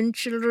husband and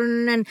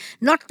children, and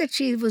not that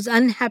she was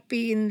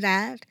unhappy in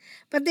that.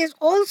 But there's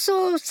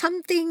also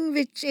something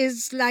which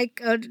is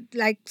like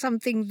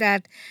something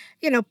that,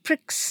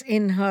 pricks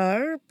in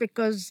her,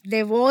 because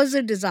there was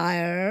a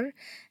desire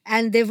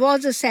and there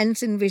was a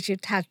sense in which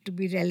it had to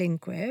be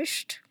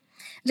relinquished.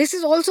 This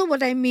is also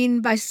what I mean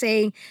by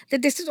saying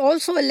that this is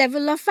also a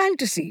level of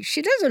fantasy.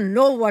 She doesn't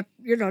know what,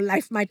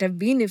 life might have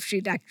been if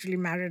she'd actually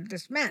married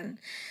this man.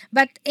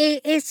 But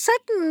a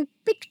certain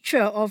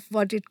picture of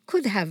what it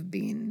could have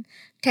been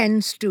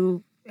tends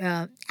to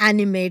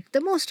animate the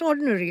most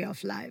ordinary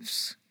of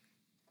lives.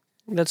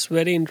 That's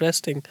very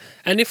interesting.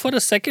 And if for a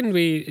second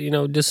we,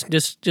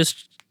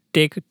 just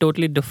take a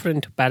totally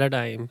different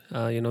paradigm,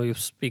 you're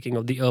speaking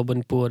of the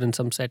urban poor in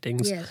some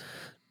settings. Yes.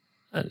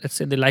 Let's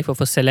say the life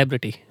of a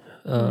celebrity,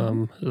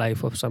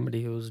 life of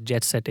somebody who's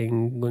jet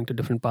setting, going to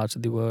different parts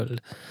of the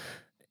world.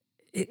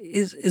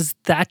 Is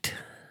that,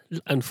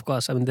 and of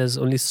course, I mean, there's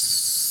only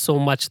so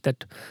much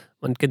that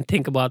one can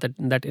think about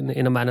that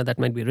in a manner that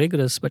might be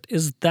rigorous, but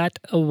is that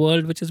a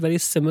world which is very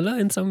similar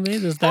in some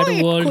ways? Is that a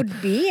it world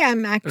could be.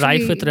 I'm actually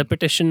rife with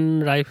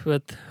repetition, rife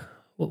with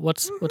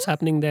what's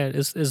happening there?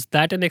 Is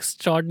that an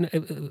extraordinary? I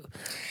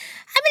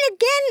mean,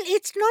 again,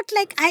 it's not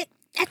like I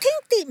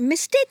think the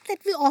mistake that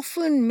we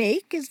often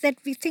make is that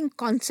we think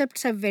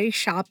concepts have very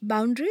sharp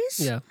boundaries.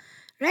 Yeah.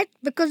 Right?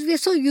 Because we're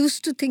so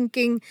used to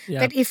thinking Yeah.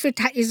 that if it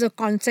is a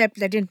concept,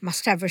 that it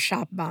must have a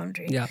sharp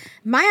boundary. Yeah.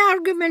 My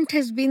argument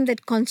has been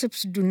that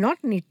concepts do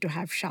not need to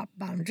have sharp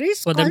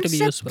boundaries. For them to be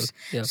useful.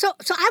 Yeah. So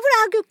I would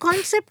argue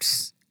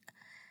concepts,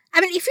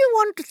 I mean, if you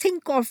want to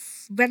think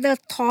of whether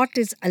thought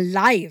is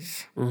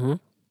alive,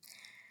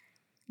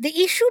 the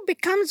issue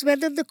becomes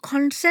whether the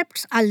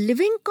concepts are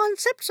living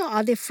concepts or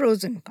are they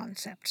frozen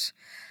concepts.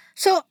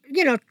 So,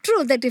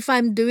 true that if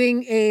I'm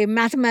doing a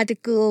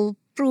mathematical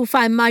proof,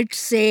 I might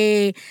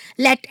say,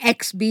 let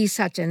X be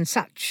such and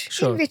such.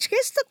 Sure. In which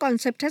case, the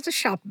concept has a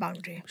sharp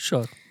boundary.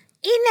 Sure.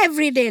 In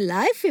everyday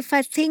life, if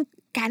I think,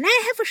 can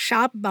I have a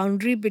sharp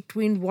boundary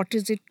between what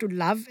is it to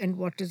love and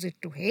what is it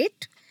to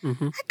hate? I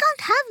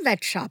can't have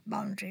that sharp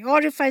boundary.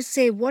 Or if I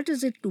say, what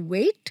is it to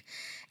wait?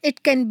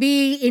 It can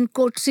be in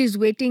Coetzee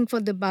waiting for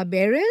the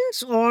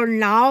barbarians, or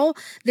now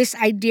this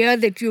idea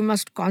that you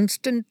must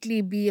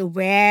constantly be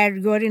aware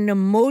you're in a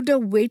mode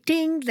of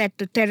waiting, that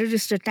the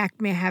terrorist attack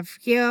may have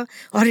here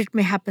or it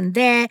may happen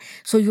there.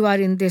 So you are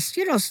in this,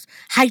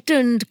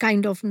 heightened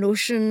kind of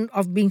notion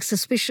of being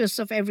suspicious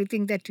of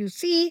everything that you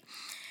see.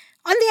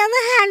 On the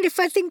other hand, if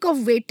I think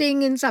of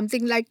waiting in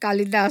something like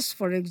Kalidas,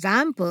 for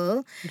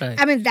example, Right.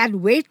 I mean, that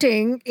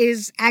waiting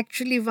is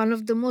actually one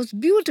of the most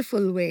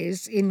beautiful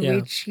ways in Yeah.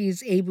 which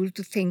he's able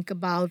to think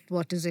about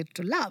what is it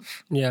to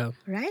love, Yeah.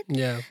 right?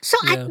 Yeah. So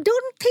I Yeah.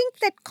 don't think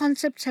that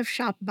concepts have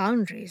sharp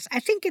boundaries. I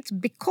think it's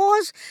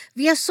because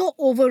we are so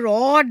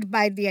overawed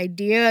by the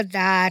idea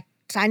that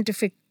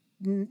scientific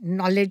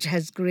knowledge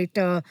has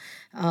greater,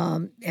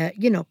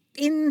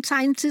 in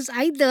sciences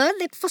either,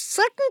 that for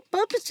certain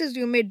purposes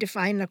you may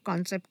define a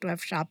concept to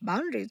have sharp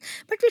boundaries.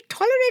 But we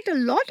tolerate a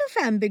lot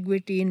of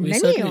ambiguity in We many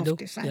certainly of do.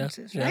 the Yeah.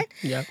 sciences, Yeah. right?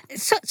 Yeah.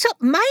 So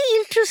my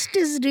interest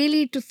is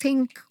really to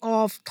think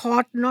of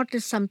thought not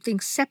as something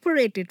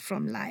separated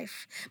from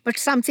life, but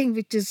something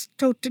which is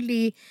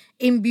totally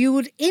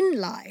imbued in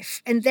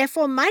life. And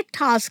therefore my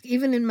task,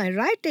 even in my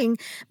writing,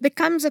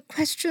 becomes a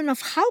question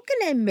of how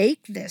can I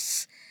make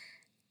this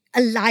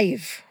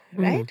alive,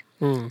 right?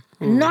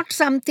 Not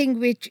something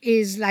which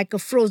is like a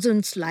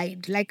frozen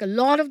slide. Like a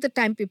lot of the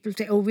time people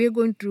say, oh, we're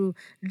going to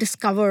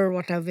discover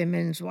what are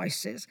women's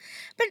voices.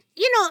 But,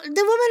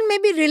 the woman may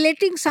be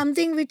relating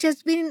something which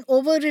has been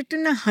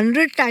overwritten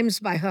 100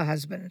 times by her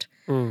husband.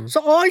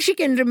 So all she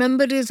can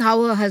remember is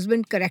how her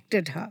husband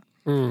corrected her.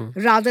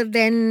 Rather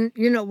than,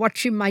 what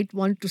she might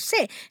want to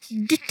say.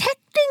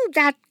 Detecting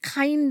that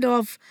kind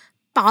of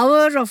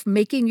power of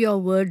making your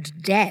words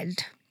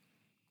dead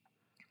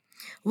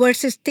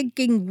versus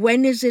thinking,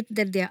 when is it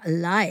that they're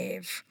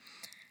alive?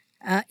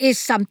 is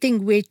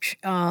something which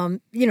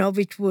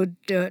which would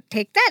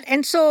take that.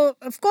 And so,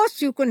 of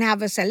course, you can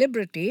have a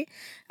celebrity.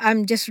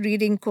 I'm just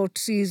reading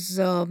Coetzee's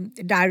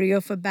Diary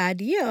of a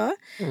Bad Year,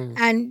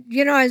 and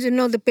as you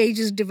know, the page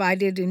is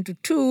divided into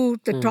two.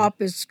 The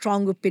top is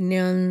strong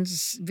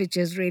opinions, which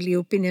is really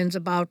opinions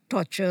about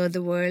torture,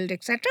 the world,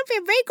 etc.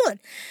 Very good,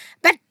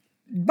 but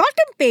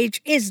bottom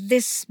page is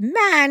this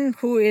man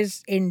who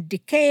is in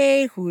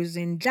decay, who is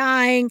in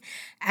dying,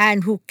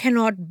 and who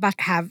cannot but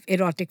have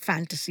erotic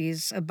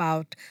fantasies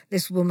about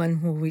this woman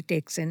who he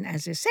takes in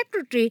as his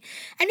secretary.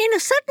 And in a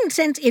certain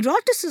sense,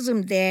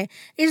 eroticism there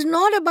is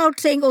not about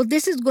saying, oh,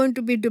 this is going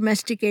to be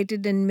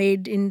domesticated and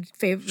made in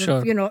favor Sure.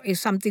 of, is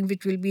something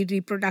which will be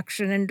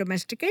reproduction and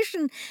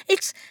domestication.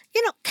 It's,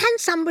 can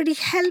somebody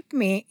help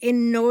me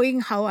in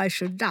knowing how I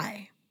should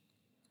die?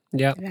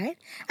 Yeah. Right?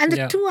 And the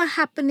Yeah. two are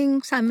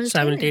happening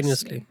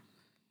Simultaneously.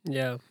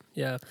 Yeah.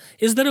 Yeah.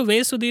 Is there a way,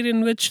 Sudhir, in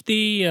which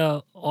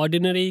the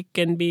ordinary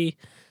can be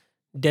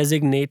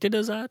designated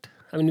as art?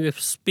 I mean, we're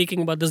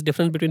speaking about this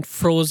difference between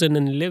frozen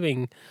and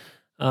living.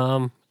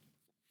 Um,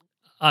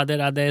 are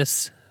there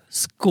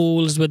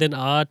schools within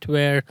art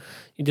where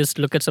you just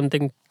look at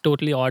something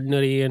totally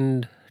ordinary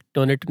and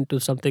turn it into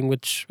something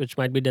which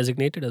might be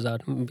designated as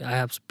art? I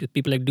have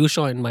people like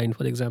Duchamp in mind,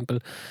 for example.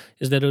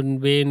 Is there a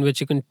way in which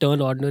you can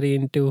turn ordinary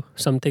into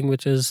something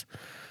which is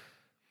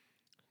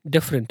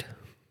different?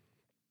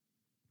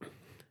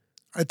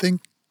 I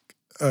think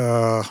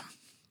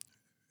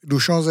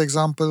Duchamp's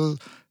example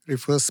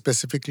refers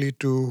specifically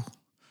to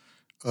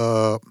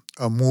a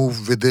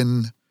move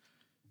within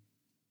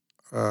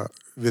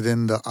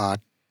the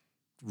art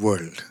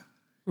world.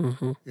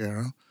 Mm-hmm.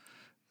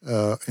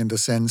 In the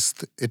sense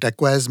it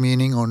acquires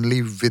meaning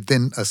only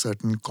within a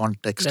certain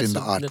context in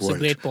the art That's world. a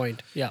great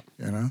point. Yeah.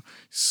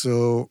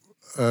 So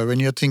when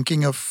you're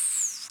thinking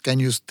of, can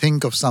you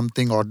think of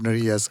something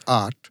ordinary as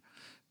art?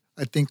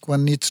 I think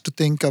one needs to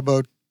think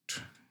about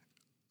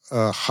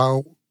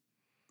how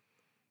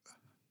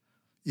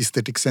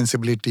aesthetic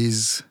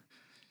sensibilities,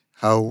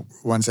 how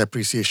one's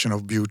appreciation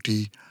of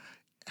beauty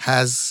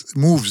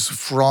moves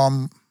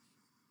from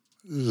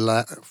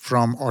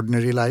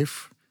ordinary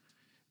life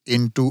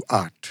into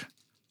art.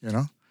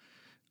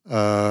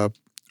 The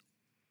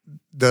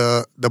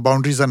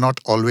boundaries are not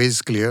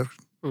always clear.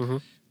 Mm-hmm.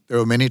 There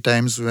were many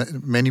times,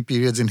 many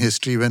periods in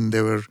history when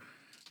there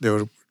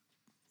were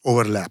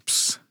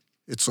overlaps.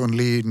 It's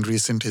only in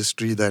recent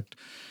history that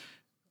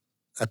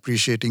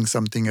appreciating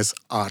something as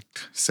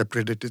art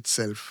separated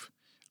itself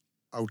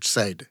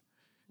outside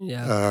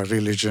Yeah.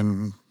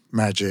 religion,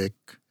 magic,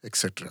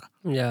 etc.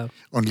 Yeah.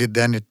 Only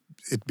then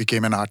it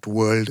became an art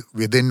world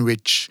within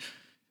which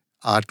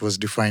art was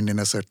defined in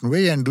a certain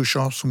way, and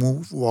Duchamp's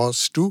move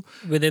was to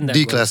Within that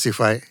world.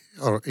 declassify,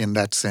 or in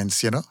that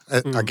sense,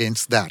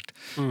 against that.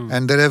 Mm.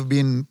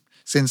 And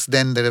since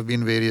then, there have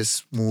been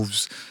various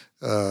moves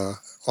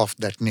of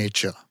that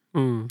nature.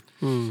 Mm.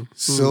 Mm.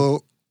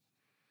 So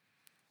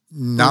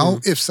now,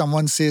 if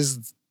someone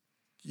says,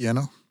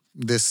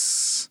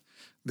 this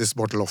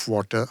bottle of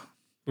water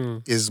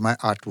Mm. is my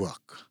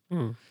artwork,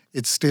 Mm.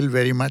 it's still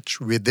very much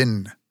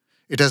within.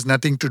 It has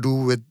nothing to do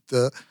with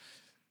the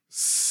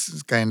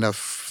kind of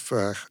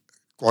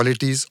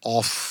qualities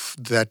of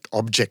that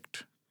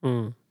object.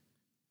 Mm.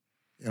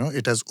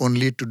 It has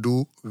only to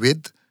do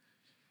with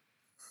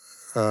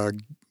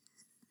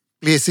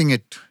placing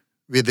it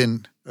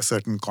within a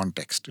certain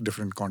context,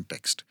 different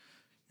context,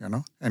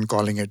 and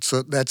calling it.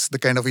 So that's the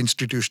kind of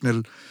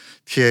institutional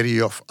theory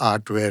of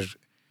art where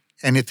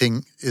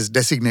anything is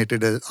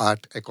designated as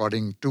art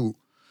according to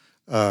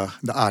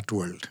the art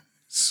world.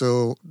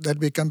 So that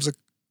becomes a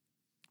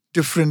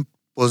different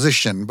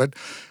position. But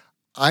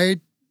I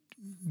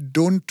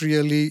don't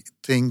really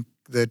think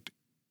that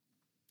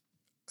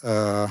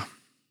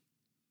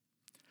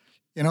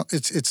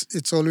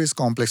it's always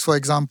complex. For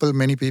example,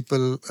 many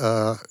people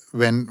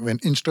when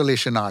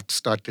installation art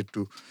started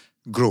to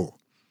grow,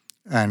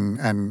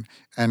 and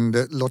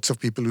lots of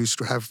people used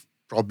to have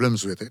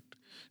problems with it.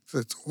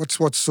 So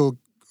what's so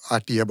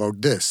arty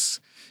about this?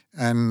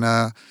 And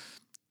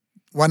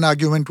one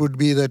argument would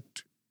be that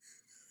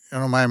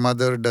my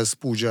mother does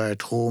puja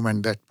at home,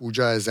 and that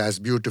puja is as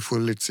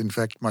beautiful. It's in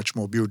fact much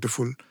more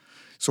beautiful.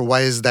 So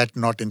why is that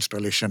not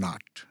installation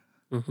art?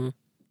 Mm-hmm.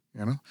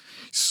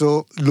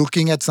 So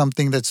looking at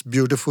something that's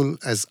beautiful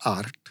as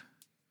art,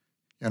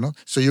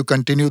 so you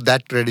continue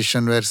that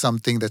tradition where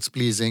something that's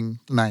pleasing,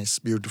 nice,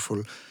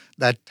 beautiful,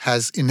 that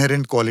has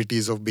inherent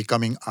qualities of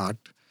becoming art.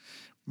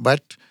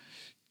 But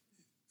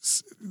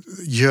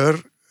here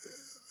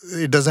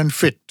it doesn't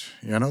fit.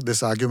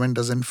 This argument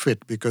doesn't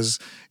fit because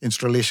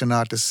installation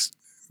art is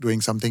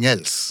doing something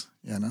else.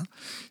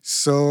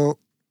 So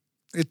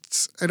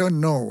I don't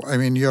know. I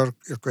mean, your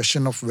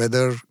question of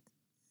whether,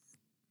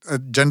 a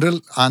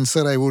general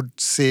answer I would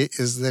say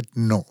is that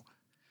no,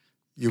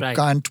 you Right.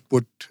 can't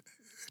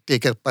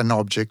take up an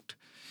object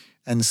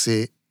and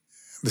say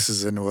this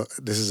is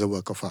a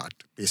work of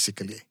art,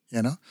 basically.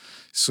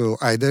 So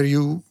either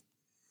you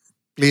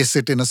place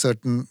it in a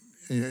certain,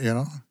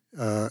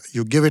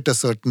 you give it a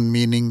certain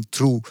meaning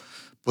through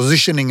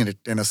positioning it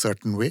in a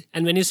certain way.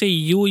 And when you say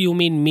you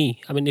mean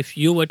me. I mean, if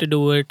you were to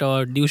do it,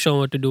 or Duchamp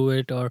were to do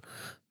it, or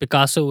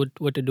Picasso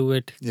were to do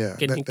it, Yeah,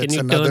 can that's you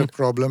another turn?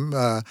 problem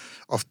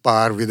of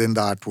power within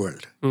the art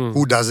world. Hmm.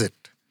 Who does it?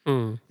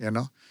 Hmm. You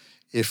know,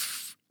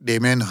 if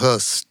Damien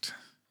Hirst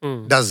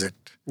Hmm. does it,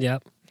 Yeah.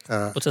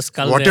 uh, Puts a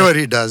skull whatever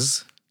there. he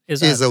does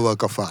Is is art. a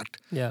work of art.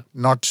 Yeah.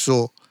 Not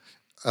so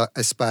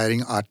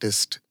aspiring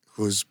artist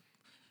who's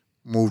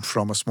moved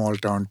from a small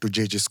town to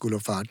JJ School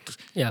of Art.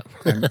 Yeah.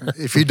 And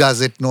if he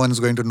does it, no one's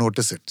going to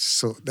notice it.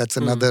 So that's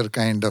Hmm. another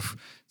kind of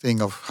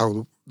thing of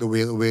how the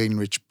way in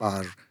which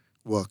power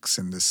works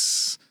in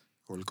this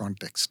whole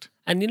context.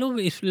 And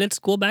if let's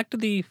go back to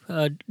the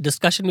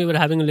discussion we were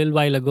having a little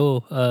while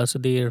ago,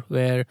 Sudhir,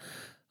 where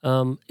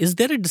is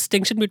there a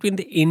distinction between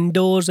the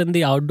indoors and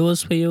the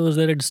outdoors for you? Is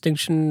there a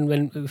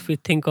distinction if we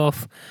think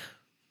of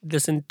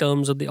this in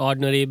terms of the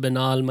ordinary,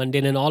 banal,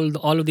 mundane, and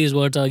all of these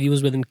words are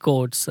used within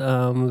quotes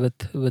with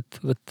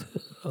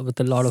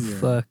a lot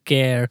of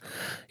care.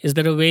 Is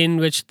there a way in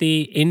which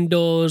the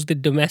indoors, the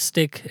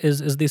domestic,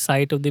 is the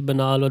site of the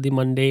banal or the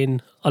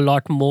mundane a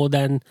lot more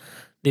than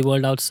the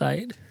world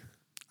outside?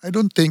 I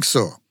don't think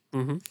so.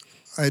 Mm-hmm.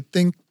 I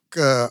think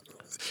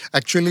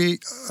actually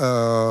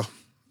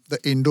the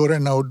indoor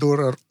and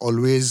outdoor are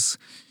always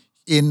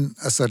in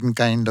a certain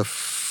kind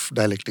of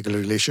dialectical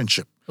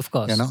relationship. Of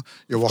course. You know,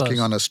 you're Of walking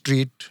course. on a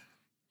street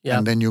Yeah.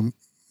 and then you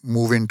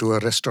move into a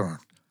restaurant.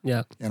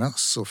 Yeah. You know,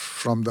 so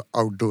from the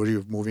outdoor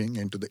you're moving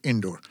into the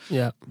indoor.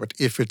 Yeah. But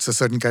if it's a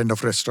certain kind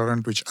of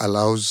restaurant which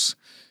allows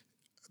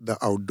the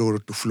outdoor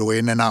to flow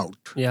in and out,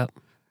 Yeah.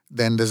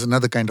 then there's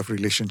another kind of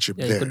relationship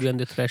Yeah. there. You could be on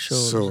the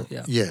threshold. So,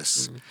 Yeah.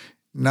 yes.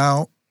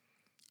 Now,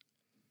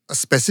 a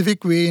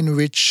specific way in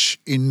which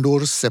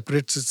indoors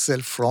separates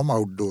itself from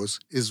outdoors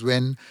is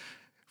when,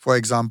 for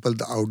example,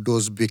 the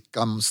outdoors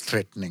becomes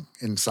threatening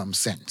in some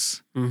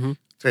sense, Mm-hmm.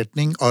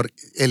 threatening or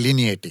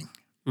alienating.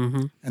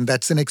 Mm-hmm. And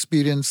that's an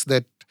experience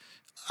that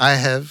I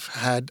have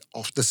had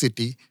of the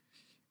city,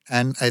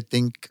 and I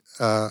think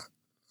a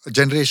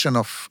generation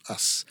of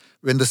us.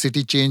 When the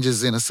city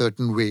changes in a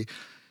certain way,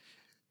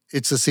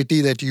 it's a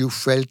city that you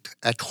felt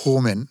at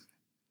home in.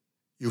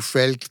 You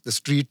felt the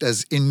street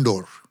as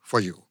indoor for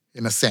you,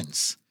 in a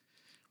sense.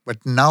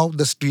 But now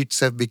the streets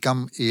have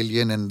become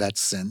alien in that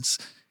sense.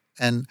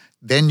 And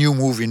then you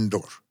move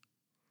indoor.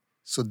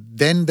 So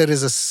then there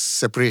is a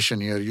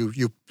separation here.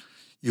 You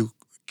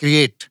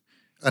create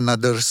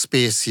another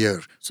space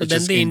here. So which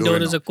then is the indoor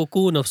and is a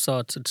cocoon of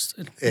sorts.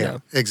 yeah,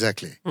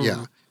 exactly.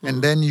 Yeah.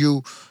 And then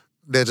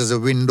there is a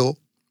window,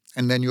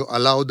 and then you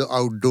allow the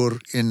outdoor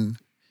in,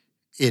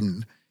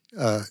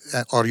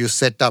 or you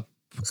set up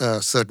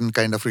certain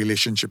kind of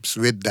relationships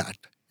with that.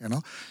 You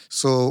know,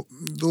 so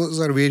those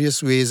are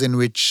various ways in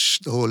which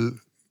the whole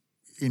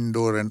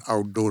indoor and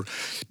outdoor,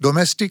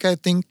 domestic. I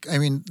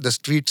mean, the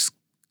streets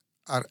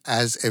are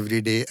as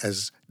everyday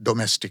as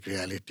domestic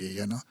reality.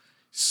 You know,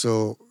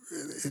 so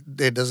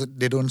they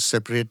don't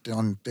separate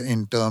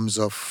in terms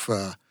of,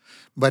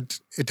 but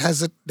it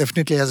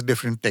definitely has a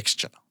different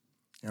texture.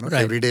 You know,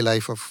 Right. everyday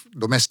life of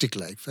domestic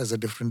life has a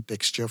different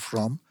texture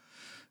from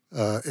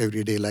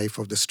everyday life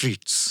of the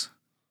streets.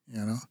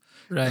 You know,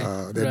 Right.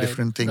 there are Right.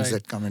 different things Right.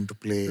 that come into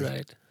play.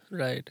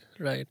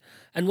 Right.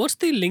 And what's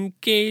the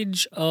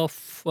linkage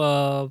of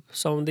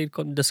some of the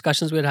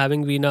discussions we're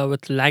having, Veena,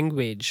 with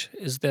language?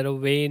 Is there a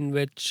way in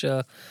which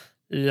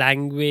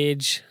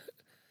language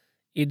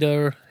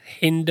either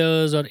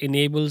hinders or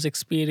enables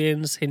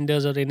experience,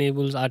 hinders or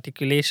enables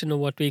articulation of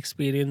what we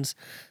experience,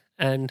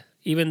 and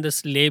even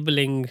this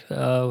labeling,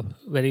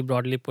 very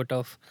broadly put,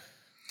 of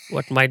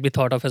what might be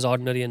thought of as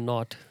ordinary and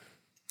not?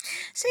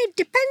 So it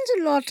depends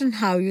a lot on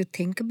how you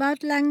think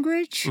about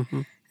language.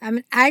 I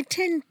mean, I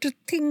tend to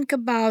think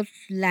about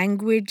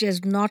language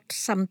as not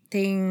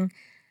something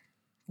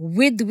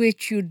with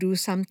which you do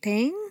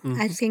something.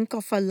 I think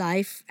of a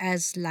life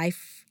as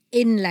life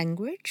in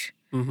language.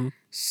 Mm-hmm.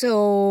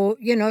 So,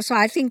 so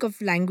I think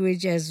of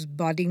language as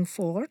budding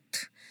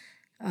forth.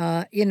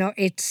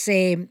 It's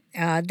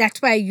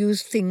that's why I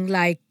use things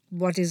like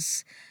what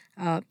is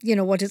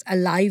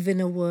alive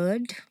in a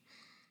word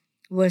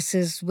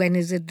versus when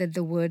is it that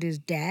the word is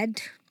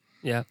dead.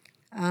 Yeah.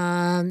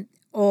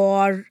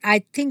 Or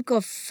I think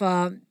of,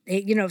 so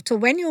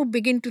when you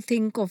begin to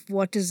think of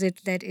what is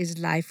it that is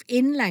life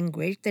in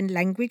language, then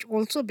language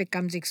also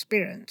becomes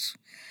experience.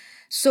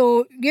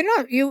 So,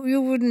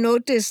 you would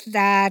notice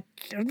that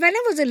when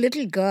I was a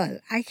little girl,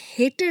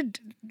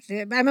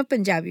 I'm a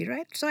Punjabi,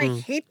 right? So I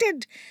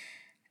hated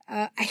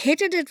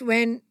it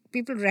when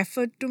people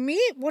referred to me,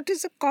 what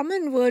is a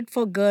common word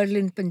for girl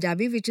in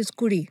Punjabi, which is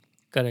kudi,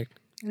 Correct.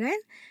 right?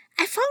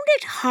 I found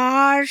it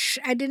harsh.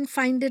 I didn't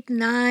find it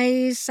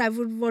nice. I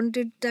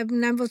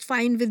was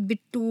fine with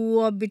bittu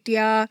or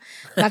bitya,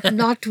 but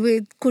not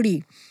with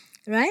kudi,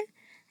 right?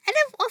 And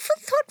I've often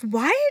thought,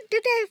 why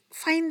did I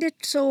find it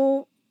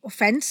so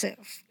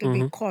offensive to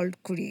be called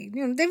kudi?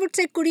 They would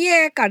say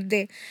kuriye kar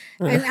de.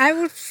 And I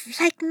would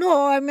like,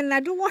 no, I mean,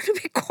 I don't want to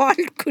be called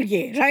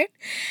kuriye, right?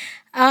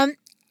 And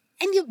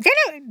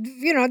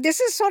this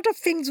is sort of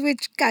things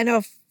which kind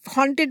of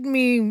haunted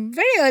me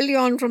very early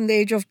on from the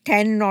age of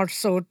 10 or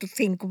so to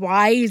think,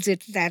 why is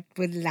it that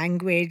with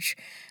language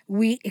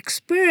we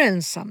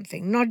experience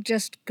something, not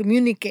just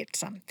communicate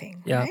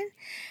something, Yeah. right?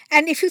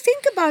 And if you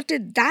think about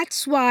it,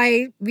 that's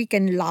why we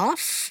can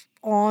laugh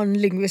on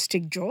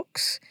linguistic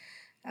jokes,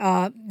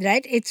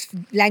 right? It's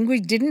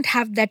language didn't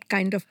have that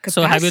kind of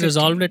capacity. So have you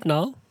resolved it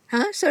now?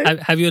 Huh? Sorry?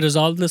 Have you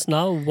resolved this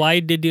now? Why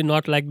did you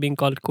not like being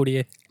called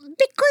Kuriye?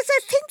 Because I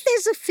think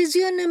there's a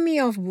physiognomy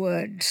of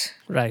words.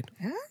 Right.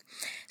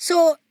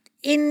 So,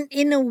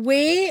 in a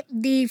way,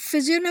 the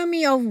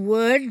physiognomy of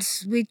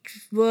words,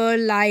 which were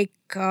like,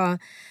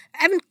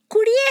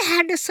 Kuriye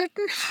had a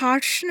certain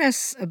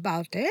harshness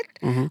about it,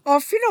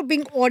 of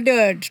being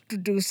ordered to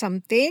do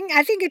something.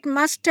 I think it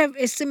must have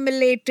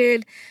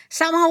assimilated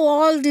somehow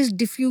all these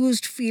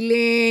diffused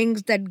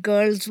feelings that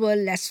girls were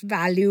less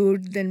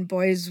valued than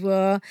boys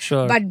were.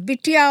 Sure. But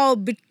Bitya or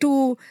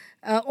Bittu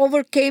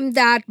overcame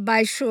that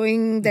by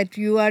showing that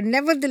you are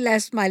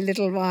nevertheless my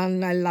little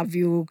one, I love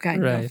you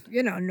kind Right. of,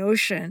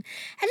 notion. And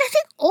I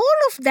think all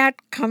of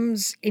that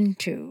comes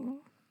into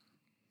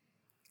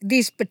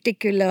these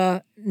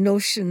particular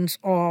notions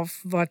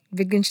of what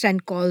Wittgenstein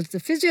calls the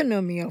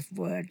physiognomy of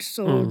words.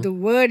 So the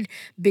word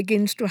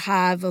begins to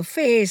have a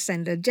face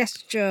and a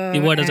gesture. The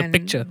word as a and,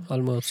 picture,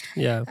 almost.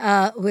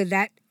 Yeah. with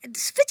that, which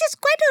is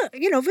quite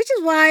which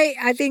is why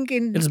I think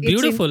It's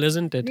beautiful,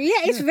 isn't it?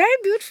 Yeah, it's very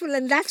beautiful.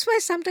 And that's why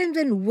sometimes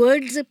when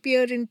words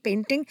appear in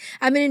painting,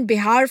 I mean, in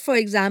Bihar, for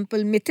example,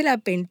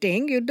 Mithila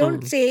painting, you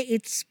don't say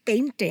it's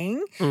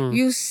painting,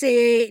 you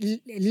say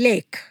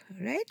lake,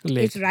 right?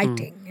 Lake. It's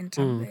writing in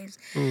some ways.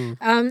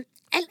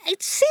 And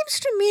it seems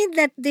to me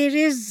that there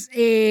is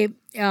a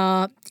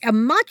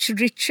much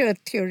richer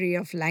theory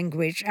of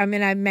language. I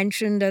mean, I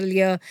mentioned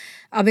earlier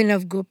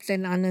Abhinav Gupta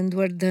and Anand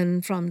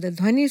Vardhan from the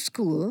Dhwani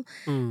school,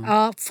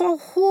 for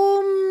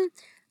whom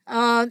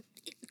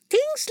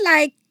things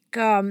like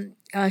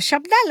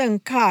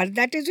Shabdalankar,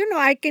 that is,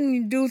 I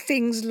can do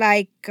things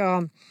like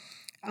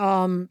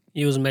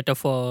Use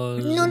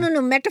metaphors. no,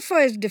 metaphor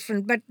is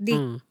different, but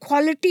the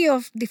quality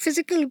of the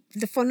physical,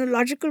 the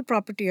phonological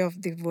property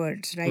of the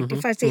words, right?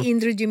 If I say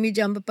Indra Jimmy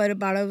Jamba par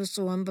Bada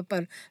Vasuamba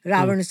par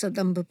Ravana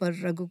Sadamba par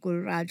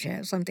Raghukul Raj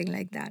hai, something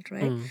like that,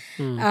 right?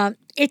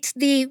 It's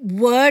the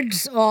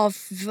words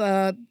of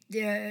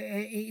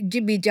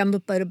Jimmy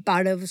Jamba par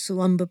Bada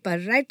Vasuamba par,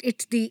 right?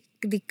 It's the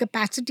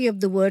capacity of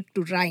the word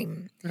to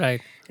rhyme.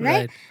 Right.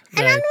 Right?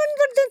 And Anand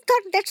Vardhan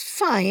thought that's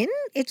fine,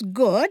 it's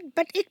good,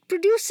 but it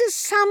produces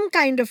some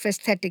kind of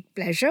aesthetic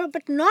pleasure,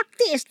 but not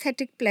the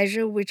aesthetic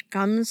pleasure which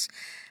comes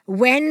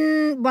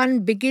when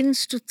one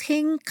begins to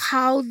think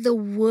how the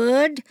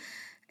word,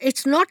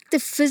 it's not the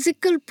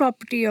physical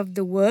property of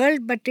the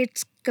word, but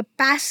its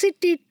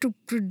capacity to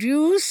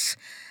produce,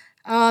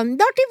 not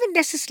even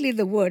necessarily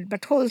the word,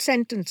 but whole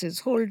sentences,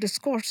 whole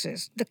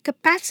discourses, the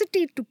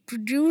capacity to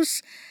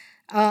produce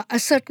a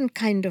certain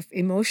kind of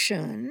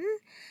emotion,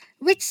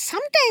 which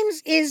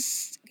sometimes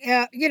is,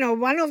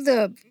 one of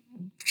the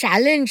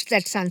challenge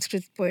that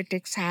Sanskrit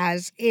poetics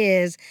has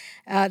is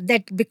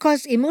that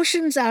because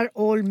emotions are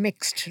all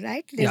mixed,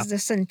 right? There's the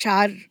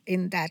sanchar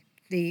in that,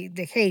 the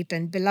hate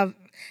and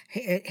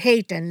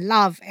hate and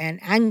love and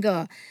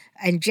anger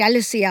and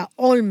jealousy are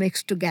all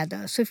mixed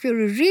together. So if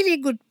you're a really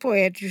good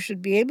poet, you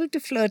should be able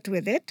to flirt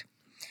with it.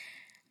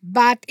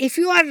 But if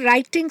you are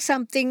writing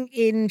something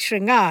in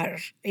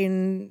Shringar,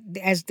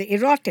 as the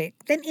erotic,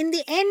 then in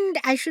the end,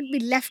 I should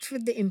be left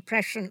with the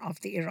impression of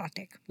the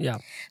erotic. Yeah.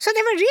 So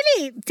there were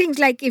really things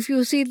like, if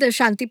you see the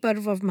Shanti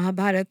Parv of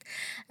Mahabharata,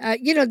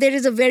 there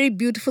is a very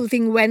beautiful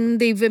thing when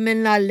the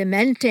women are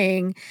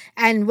lamenting,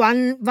 and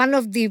one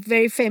of the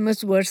very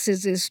famous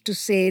verses is to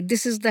say,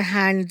 "This is the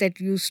hand that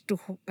used to,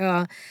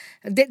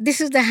 this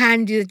is the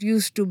hand that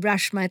used to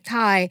brush my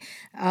thigh,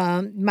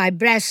 my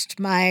breast,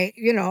 my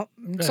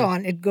so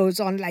on." It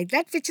goes on like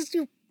that, which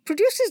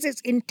produces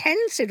this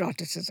intense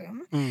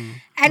eroticism.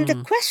 And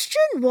the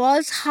question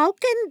was, how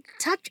can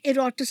such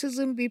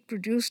eroticism be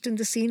produced in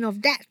the scene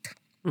of death?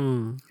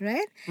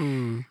 Right?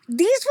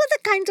 These were the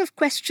kinds of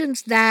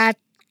questions that,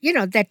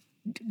 that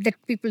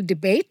people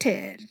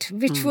debated,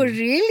 which were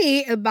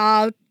really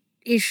about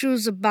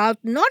issues about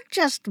not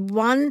just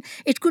one,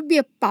 it could be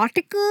a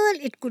particle,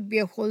 it could be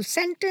a whole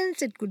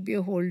sentence, it could be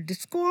a whole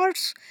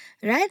discourse,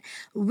 right?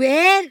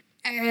 Where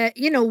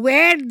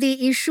where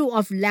the issue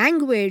of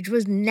language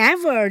was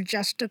never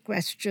just a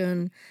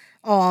question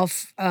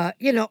of,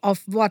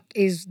 of what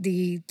is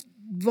the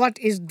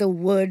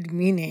word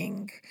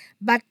meaning,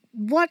 but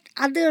what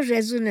other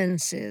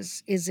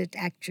resonances is it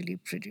actually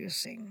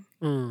producing,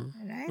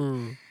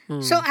 right?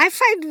 So I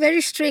find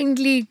very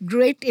strangely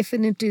great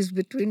affinities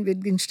between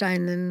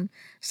Wittgenstein and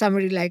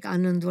somebody like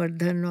Anand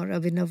Vardhan or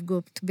Abhinav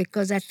Gupta,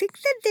 because I think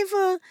that they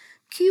were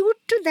cued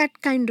to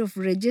that kind of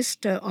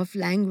register of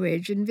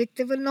language in which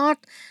they were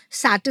not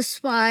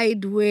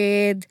satisfied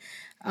with,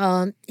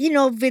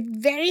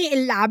 with very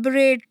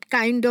elaborate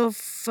kind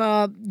of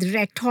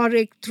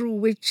rhetoric through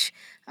which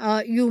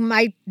you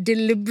might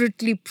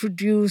deliberately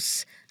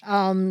produce,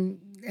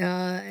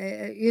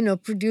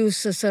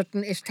 produce a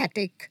certain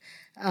aesthetic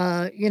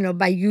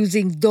by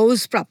using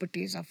those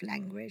properties of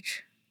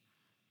language.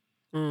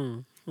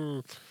 Mm,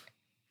 mm,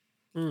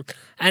 mm.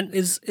 And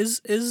is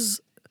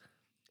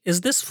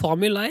this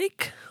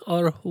formulaic,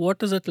 or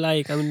what is it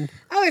like? I mean,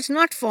 Oh, it's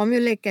not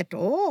formulaic at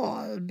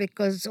all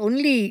because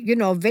only,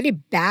 a very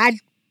bad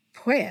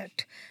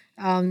poet.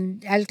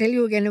 I'll tell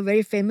you again a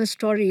very famous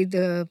story.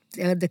 The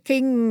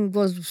king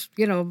was,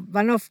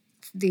 one of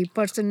the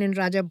person in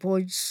Raja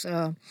Bhoj's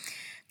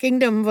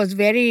kingdom was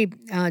very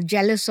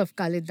jealous of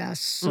Kalidas.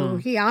 So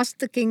he asked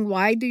the king,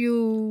 why do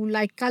you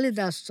like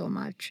Kalidas so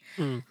much?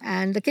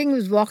 And the king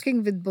was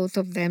walking with both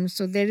of them.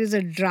 So there is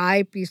a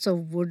dry piece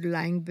of wood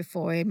lying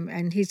before him.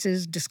 And he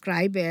says,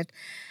 describe it.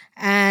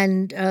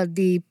 And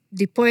the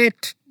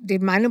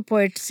minor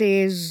poet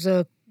says,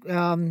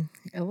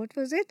 what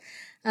was it?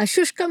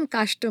 Shushkam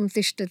kashtam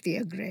tishtati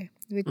agre,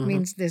 which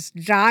means this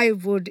dry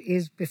wood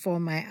is before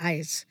my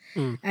eyes.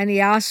 And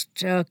he asked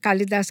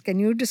Kalidas, can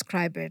you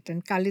describe it?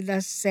 And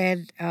Kalidas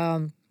said,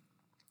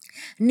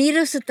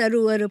 Nirasa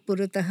taruara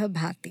purataha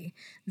bhati.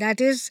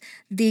 That is,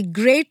 the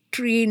great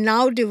tree,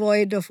 now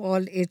devoid of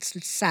all its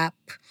sap,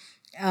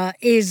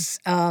 is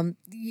bhati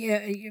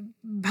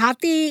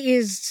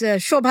is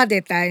shobha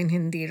deta in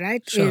Hindi,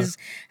 right? Sure. Is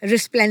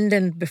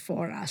resplendent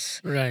before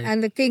us. Right.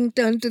 And the king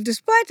turned to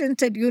this poet and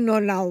said, you know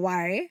now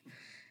why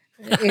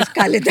is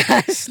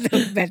Kalidas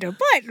the better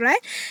poet,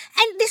 right?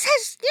 And this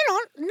has,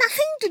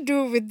 nothing to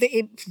do with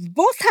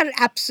both are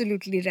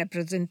absolutely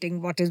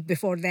representing what is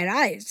before their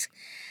eyes.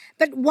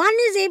 But one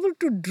is able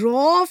to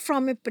draw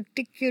from a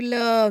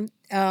particular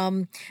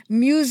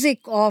music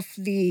of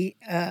the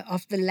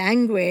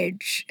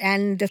language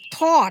and the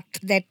thought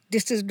that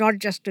this is not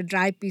just a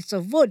dry piece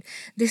of wood.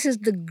 This is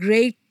the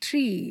great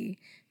tree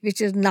which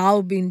has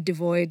now been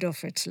devoid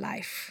of its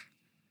life.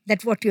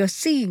 That what you're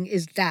seeing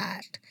is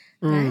that.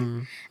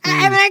 Right?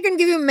 I mean, I can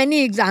give you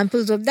many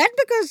examples of that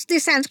because the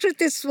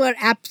Sanskritists were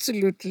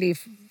absolutely, or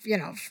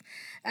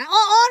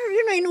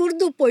in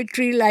Urdu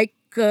poetry, like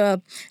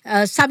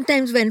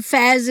sometimes when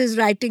Faiz is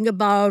writing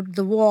about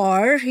the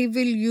war, he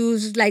will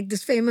use like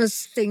this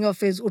famous thing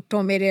of his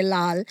Utto Mere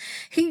Lal.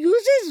 He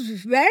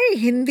uses very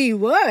Hindi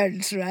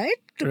words, right,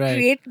 to Right.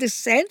 create this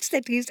sense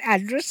that he's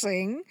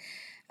addressing,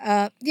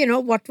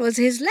 what was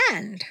his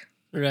land.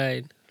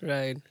 Right.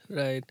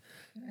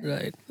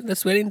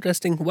 That's very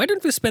interesting. Why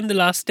don't we spend the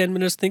last 10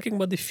 minutes thinking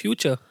about the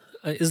future?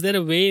 Is there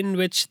a way in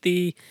which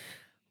the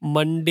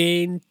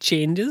mundane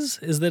changes?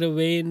 Is there a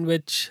way in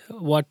which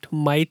what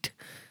Sudhir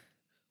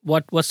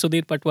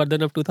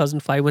Patwardhan of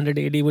 2500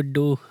 AD would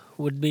do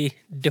would be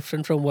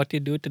different from what you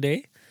do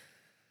today?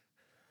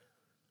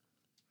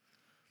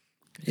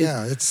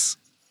 Yeah,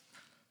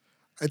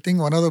 I think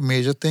one of the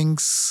major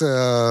things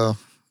that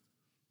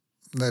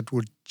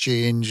would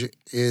change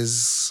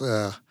is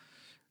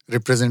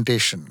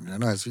representation.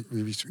 As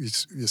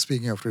we're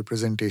speaking of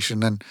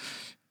representation,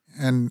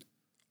 and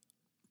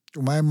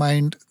to my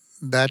mind,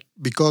 that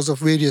because of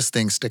various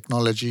things,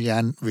 technology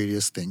and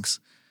various things,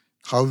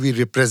 how we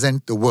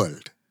represent the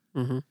world.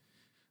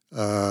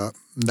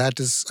 That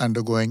is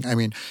undergoing,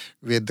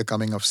 with the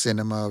coming of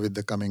cinema, with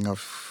the coming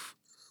of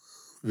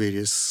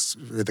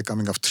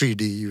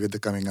 3D, with the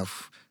coming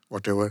of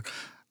whatever,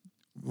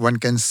 one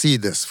can see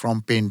this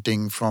from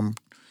painting, from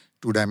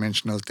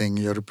two-dimensional thing,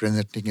 you're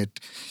representing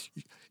it.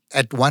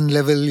 At one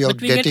level, you're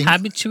But we getting... get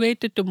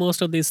habituated to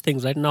most of these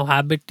things, right? Now,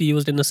 habit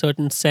used in a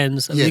certain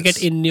sense. We Yes.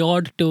 get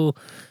inured to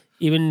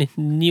even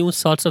new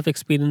sorts of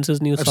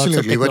experiences, new sorts of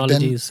Absolutely,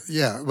 technologies.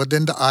 but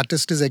then the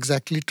artist is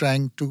exactly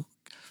trying to,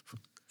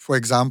 for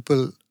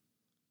example,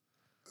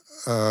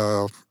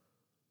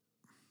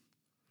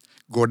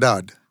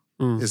 Godard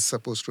is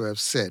supposed to have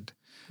said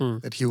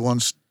that he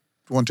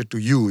wanted to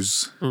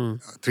use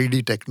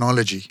 3D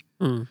technology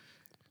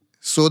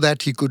so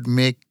that he could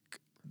make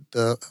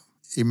the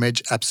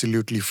image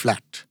absolutely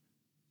flat.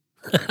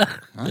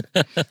 Huh?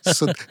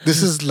 So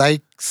this is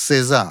like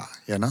César,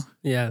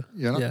 Yeah.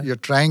 You're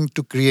trying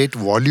to create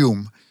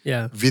volume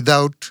Yeah.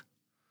 without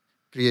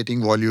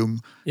creating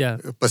volume, Yeah.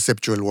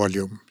 perceptual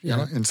volume.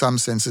 Yeah. In some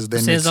senses,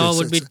 then César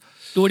would be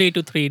 2D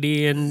to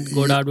 3D, and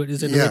Godard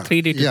is in a way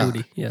 3D to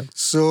 2D. Yeah.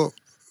 So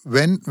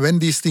when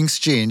these things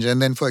change,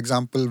 and then, for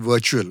example,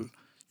 virtual,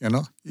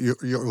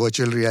 your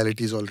virtual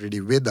reality is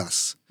already with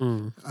us.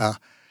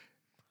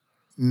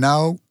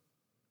 Now,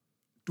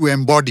 to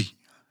embody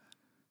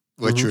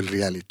virtual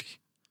reality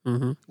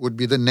would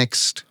be the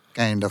next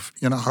kind of,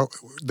 how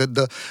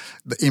the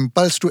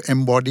impulse to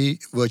embody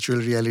virtual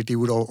reality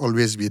would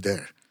always be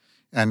there.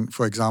 And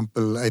for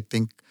example, I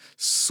think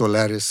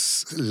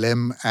Solaris,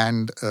 Lem,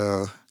 and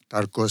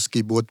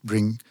Tarkovsky both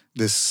bring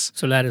this.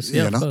 Solaris,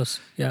 yeah, of course.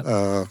 Yeah.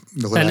 The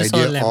whole Stanislaw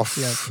idea Lem,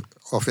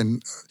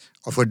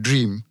 of a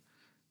dream.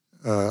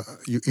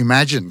 You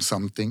imagine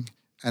something,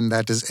 and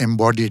that is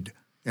embodied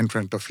in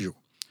front of you.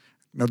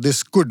 Now,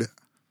 this could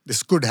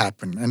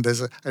happen. And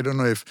I don't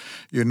know if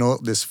you know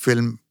this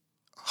film,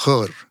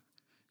 Her.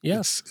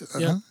 Yes.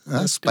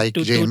 Spike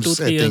Two, James,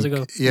 3 I years think.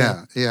 ago.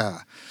 Yeah.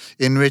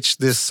 In which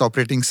this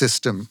operating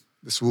system,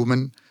 this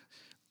woman,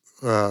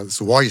 this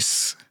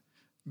voice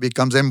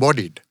becomes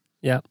embodied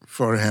Yeah.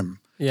 for him.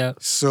 Yeah.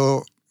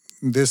 So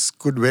this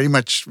could very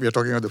much, we are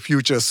talking about the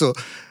future, so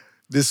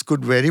this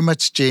could very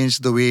much change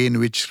the way in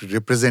which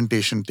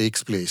representation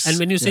takes place. And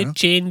when you say know?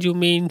 change, you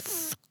mean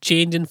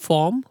change in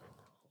form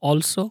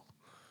also?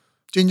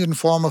 Change in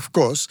form, of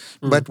course,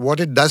 but what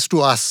it does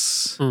to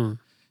us Hmm.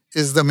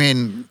 is the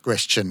main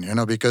question,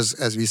 because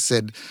as we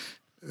said,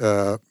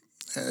 uh,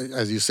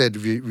 as you said,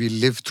 we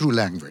live through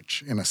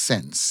language in a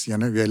sense. We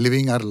are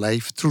living our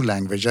life through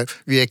language.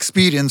 We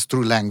experience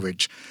through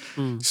language.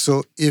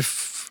 So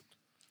if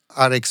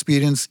our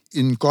experience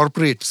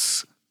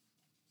incorporates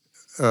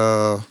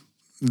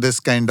this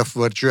kind of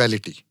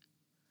virtuality,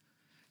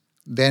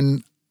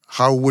 then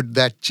how would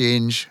that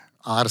change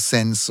our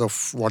sense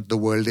of what the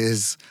world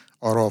is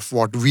or of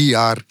what we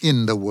are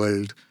in the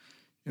world?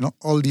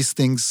 All these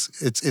things,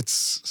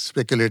 it's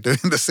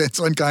speculative in the sense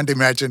one can't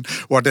imagine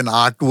what an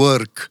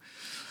artwork,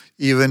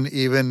 even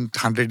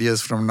 100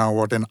 years from now,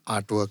 what an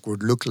artwork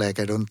would look like.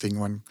 I don't think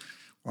one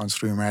wants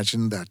to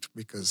imagine that,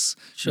 because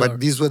Sure. but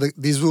these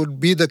would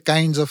be the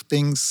kinds of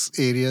things,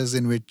 areas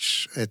in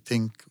which I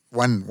think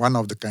one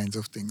of the kinds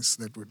of things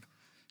that would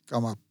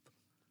come up.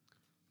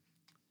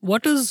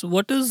 What is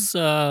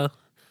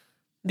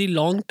the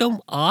long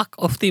term arc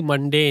of the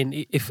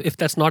mundane? If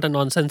that's not a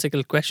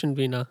nonsensical question,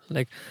 Veena,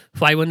 like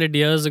 500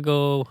 years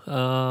ago,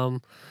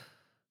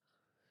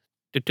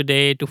 to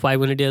today, to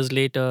 500 years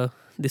later,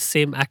 the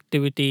same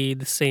activity,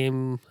 the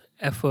same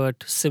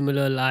effort,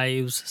 similar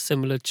lives,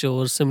 similar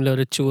chores, similar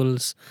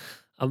rituals.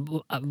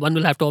 One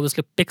will have to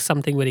obviously pick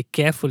something very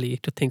carefully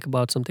to think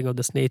about something of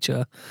this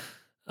nature.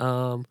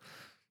 Um,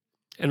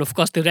 and of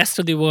course, the rest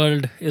of the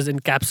world is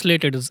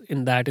encapsulated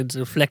in that, it's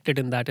reflected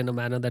in that in a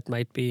manner that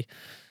might be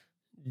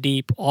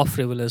deep or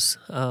frivolous.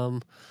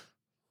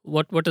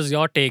 What is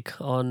your take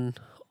on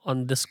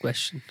this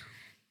question?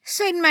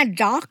 So, in my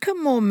darker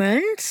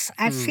moments,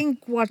 I think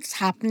what's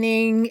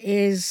happening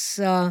is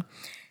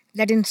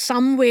that in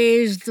some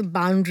ways the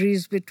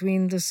boundaries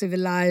between the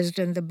civilized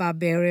and the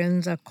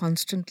barbarians are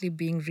constantly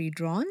being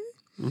redrawn.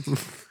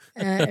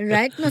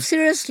 Right? No,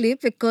 seriously,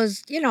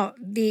 because,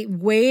 the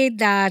way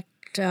that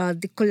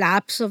the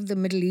collapse of the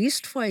Middle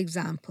East, for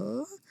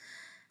example,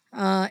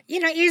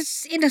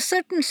 is in a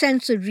certain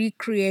sense a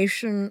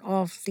recreation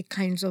of the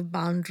kinds of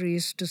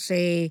boundaries to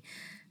say,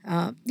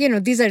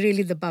 these are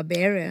really the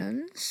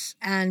barbarians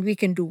and we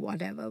can do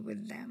whatever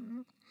with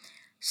them.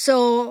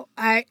 So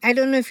I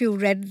don't know if you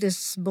read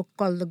this book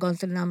called The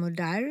Guantanamo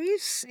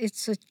Diaries.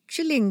 It's a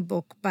chilling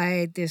book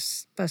by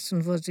this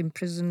person who was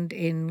imprisoned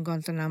in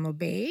Guantanamo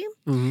Bay.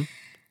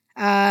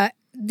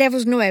 There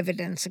was no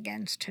evidence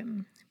against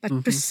him.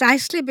 But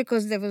precisely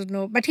because there was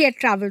no, but he had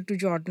traveled to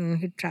Jordan,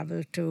 he'd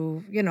traveled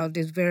to,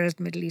 these various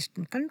Middle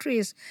Eastern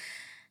countries.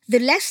 The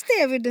less the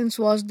evidence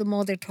was, the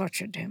more they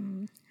tortured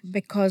him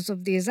because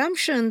of the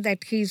assumption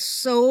that he's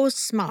so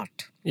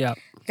smart Yeah.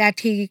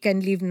 that he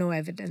can leave no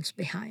evidence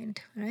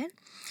behind, right?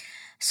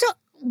 So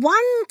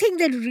one thing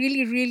that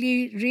really,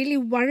 really, really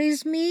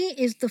worries me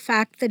is the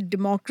fact that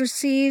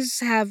democracies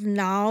have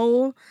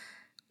now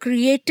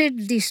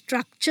created the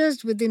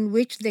structures within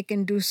which they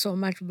can do so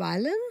much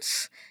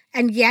violence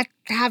and yet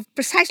have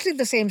precisely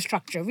the same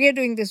structure. We are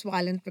doing this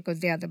violence because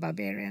they are the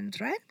barbarians,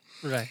 right?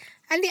 Right.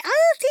 And the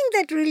other thing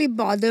that really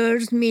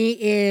bothers me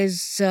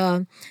is,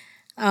 is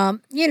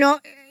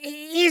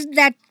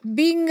that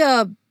being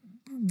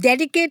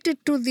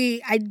dedicated to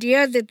the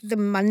idea that the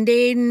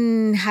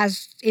mundane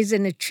is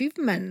an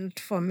achievement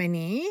for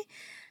many,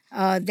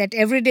 that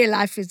everyday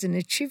life is an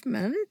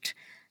achievement.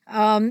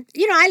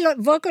 I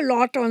work a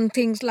lot on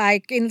things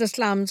like in the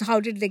slums, how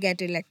did they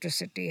get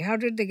electricity? How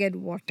did they get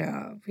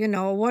water?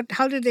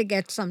 How did they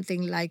get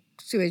something like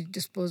sewage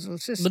disposal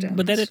systems?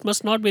 But then it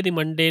must not be the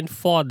mundane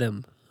for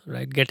them,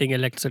 right? Getting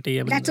electricity.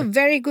 I mean, That's a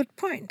very good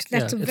point.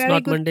 That's a it's very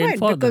not good mundane point.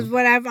 for Because them.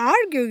 what I've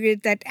argued is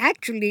that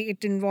actually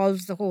it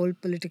involves the whole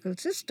political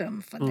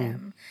system for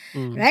them,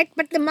 right?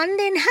 But the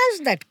mundane has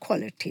that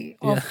quality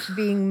of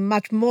being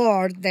much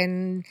more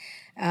than,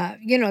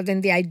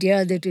 than the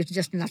idea that it's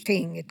just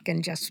nothing. It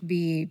can just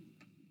be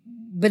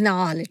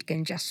banal. It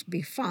can just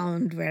be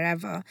found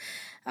wherever.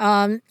 So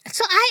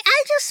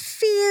I just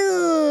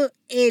feel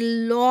a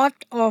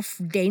lot of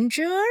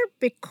danger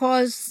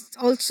because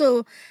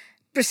also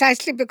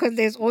precisely because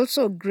there's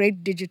also a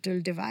great digital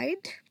divide.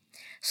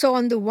 So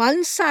on the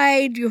one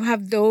side, you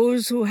have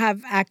those who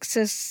have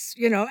access,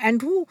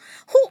 and who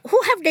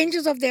have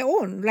dangers of their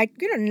own. Like,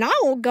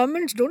 now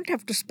governments don't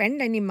have to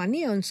spend any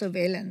money on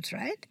surveillance,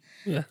 right?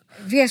 Yeah.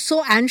 We are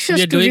so anxious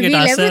We are to doing it reveal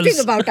everything ourselves.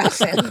 about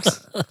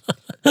ourselves.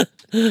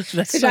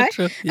 That's so Right?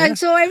 true. Yeah. And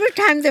so every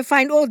time they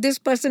find, this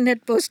person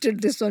had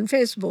posted this on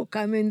Facebook.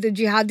 I mean, the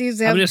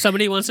jihadis I have mean, if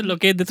somebody wants to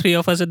locate the three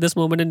of us at this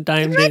moment in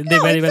time, right they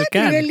now, very well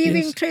exactly. can. We're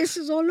leaving Yes.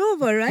 traces all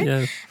over, right?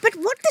 Yeah. But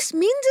what this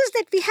means is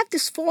that we have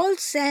this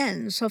false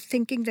sense of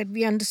thinking that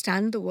we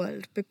understand the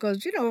world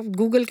because,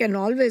 Google can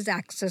always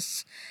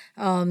access,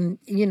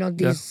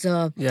 these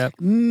Yeah.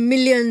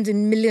 millions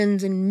and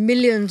millions and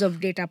millions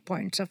of data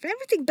points of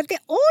everything. But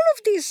all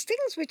of these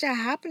things which are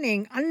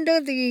happening under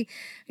the,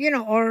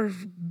 or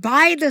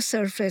by the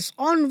surface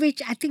on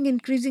which I think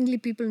increasingly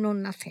people know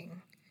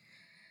nothing.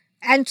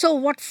 And so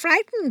what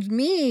frightens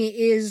me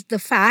is the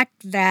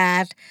fact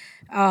that,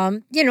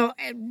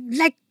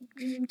 like,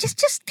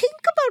 just think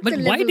about But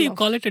the why do level you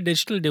call of... it a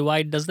digital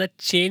divide? Does that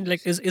change?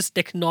 Like, is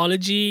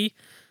technology,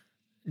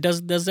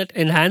 does that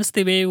enhance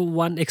the way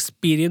one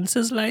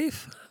experiences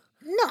life?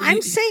 No, I'm Y-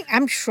 saying,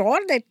 I'm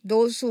sure that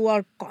those who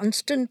are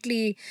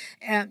constantly,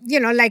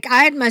 like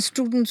I had my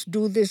students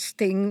do this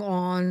thing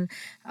on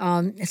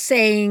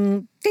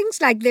saying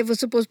things like they were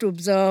supposed to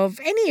observe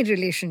any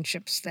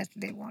relationships that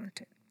they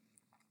wanted.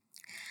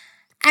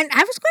 And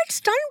I was quite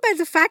stunned by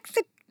the fact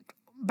that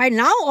by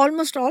now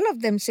almost all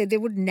of them say they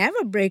would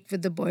never break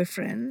with the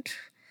boyfriend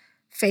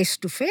face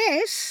to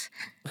face,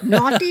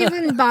 not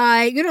even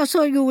by,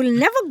 so you will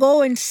never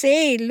go and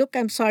say, look,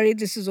 I'm sorry,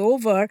 this is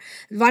over.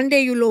 One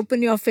day you'll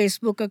open your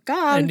Facebook And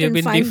account you've and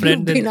been find you've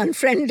been defriended,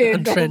 unfriended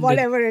or unfriended.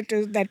 whatever it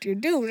is that you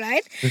do,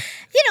 right? Which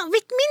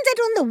means that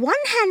on the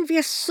one hand, we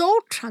are so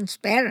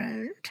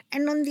transparent,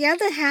 and on the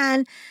other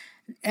hand,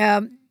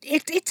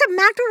 it's a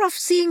matter of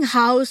seeing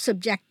how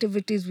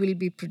subjectivities will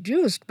be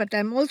produced. But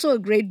I'm also a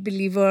great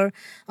believer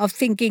of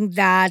thinking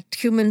that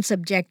human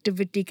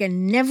subjectivity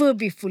can never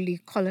be fully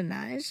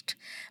colonized.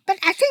 But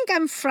I think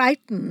I'm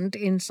frightened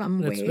in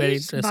some That's very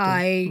ways interesting.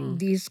 by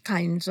these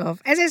kinds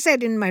of, as I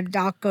said, in my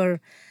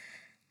darker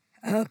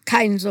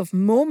kinds of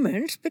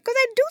moments, because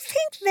I do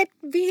think that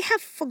we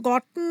have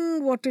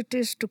forgotten what it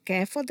is to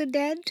care for the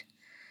dead.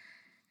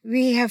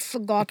 We have To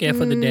care for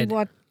the forgotten dead.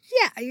 what...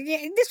 Yeah,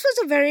 this was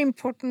a very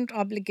important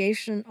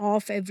obligation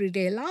of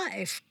everyday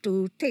life,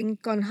 to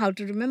think on how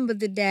to remember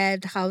the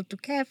dead, how to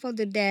care for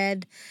the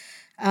dead.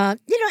 And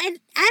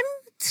I'm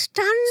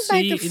stunned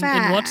by See, the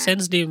in what fact...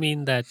 sense do you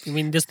mean that? You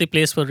mean just the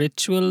place for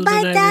rituals and By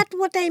everything? that,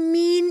 what I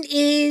mean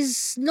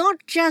is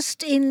not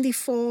just in the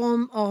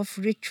form of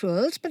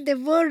rituals, but there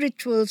were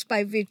rituals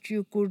by which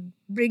you could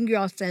bring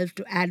yourself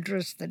to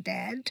address the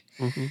dead.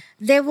 Hmm.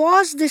 There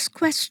was this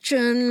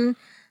question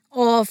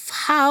of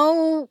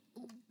how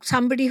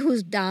somebody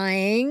who's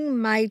dying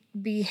might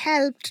be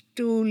helped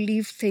to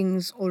leave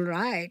things all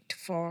right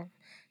for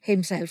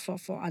himself or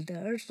for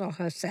others, or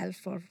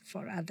herself or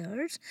for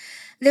others.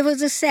 There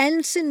was a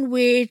sense in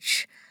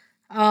which,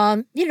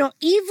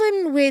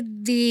 even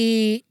with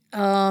the,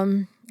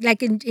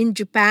 like in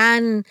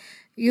Japan,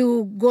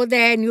 you go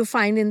there and you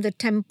find in the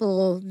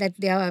temple that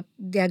there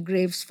are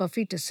graves for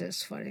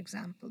fetuses, for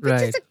example, which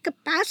is Right. a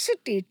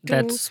capacity to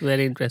That's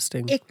very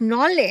interesting.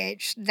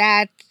 acknowledge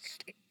that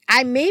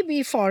I may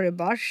be for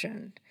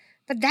abortion,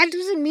 but that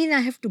doesn't mean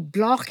I have to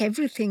block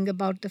everything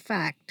about the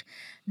fact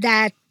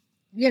that,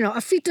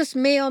 a fetus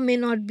may or may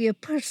not be a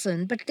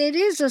person, but there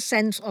is a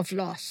sense of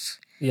loss.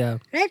 Yeah.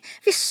 Right?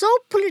 We're so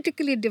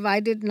politically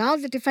divided now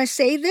that if I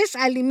say this,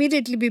 I'll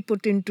immediately be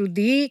put into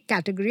the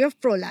category of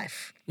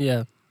pro-life.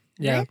 Yeah.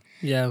 Yeah. Right?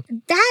 Yeah.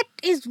 That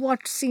is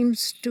what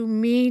seems to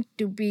me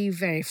to be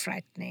very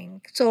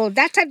frightening. So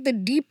that's at the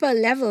deeper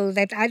level,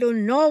 that I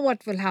don't know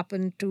what will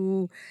happen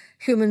to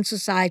human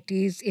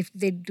societies if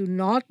they do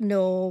not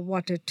know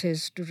what it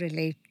is to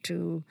relate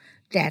to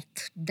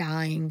death,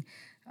 dying,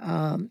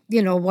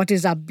 what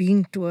is our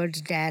being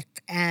towards death,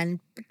 and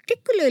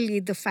particularly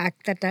the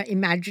fact that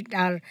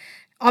our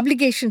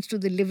obligations to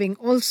the living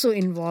also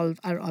involve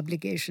our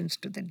obligations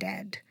to the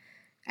dead.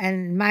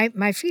 And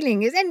my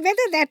feeling is, and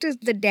whether that is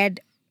the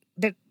dead,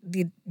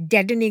 the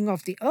deadening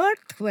of the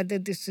earth, whether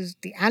this is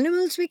the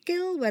animals we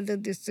kill, whether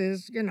this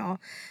is,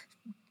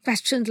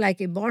 questions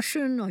like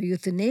abortion or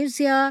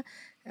euthanasia,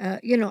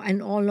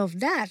 and all of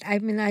that. I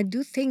mean, I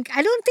don't think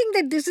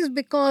that this is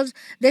because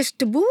there's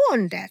taboo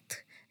on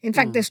death. In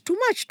fact, there's too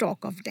much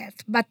talk of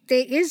death. But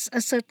there is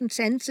a certain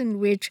sense in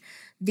which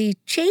the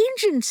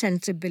change in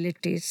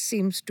sensibilities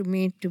seems to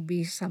me to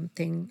be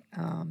something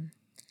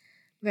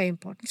very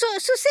important. So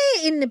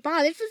say in Nepal,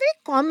 it was very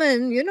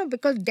common,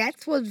 because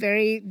death was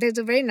there's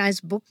a very nice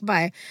book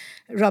by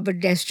Robert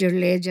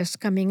Desjardins just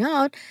coming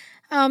out,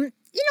 where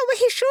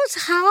he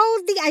shows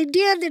how the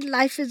idea that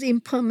life is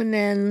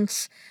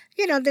impermanence,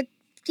 that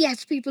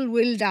yes, people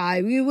will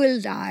die, we will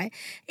die,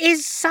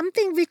 is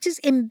something which is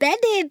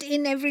embedded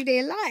in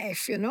everyday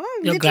life, Your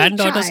little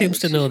granddaughter seems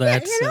child. to know Yeah,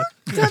 that. So.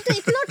 so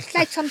it's not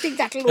like something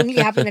that will only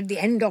happen at the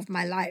end of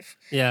my life.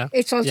 Yeah.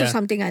 It's also Yeah.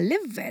 something I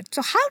live with.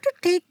 So how to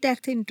take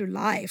death into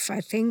life,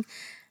 I think,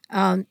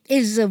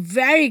 is a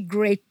very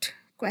great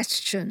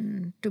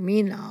question to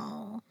me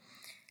now.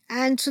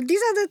 And so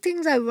these are the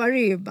things I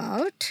worry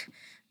about,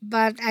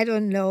 but I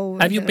don't know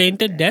Have you whether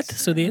painted death,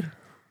 that's... Sudhir?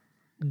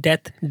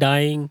 Death,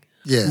 dying,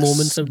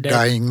 moments Yes, of death.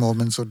 dying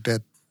moments of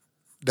death.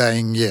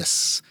 Dying,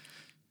 yes.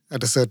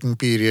 At a certain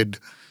period,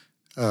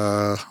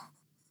 uh,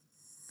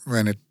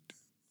 when it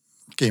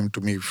came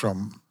to me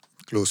from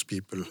close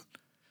people,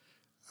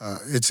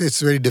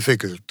 it's very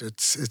difficult.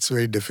 It's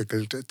very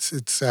difficult.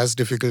 It's as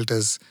difficult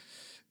as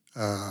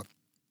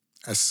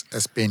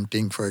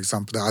painting, for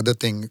example. The other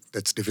thing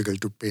that's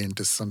difficult to paint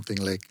is something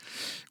like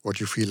what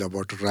you feel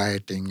about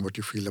rioting, what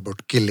you feel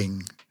about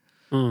killing.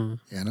 Hmm.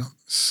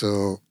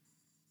 So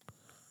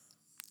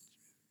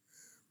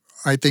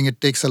I think it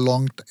takes a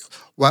long time.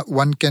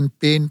 One can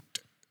paint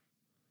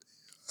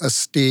a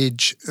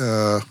stage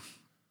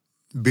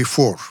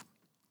before.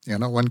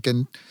 One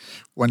can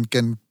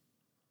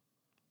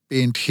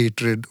paint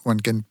hatred, one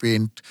can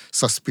paint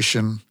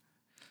suspicion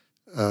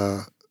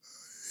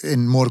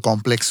in more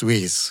complex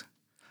ways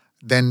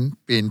than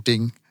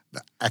painting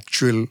the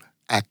actual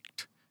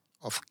act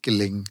of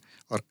killing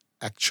or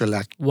actual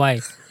act.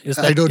 Why?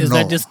 I don't is know.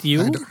 that just I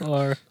you, don't,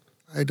 or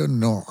I don't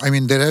know. I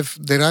mean,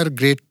 there are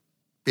great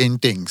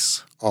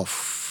paintings of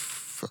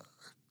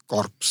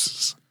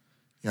corpses.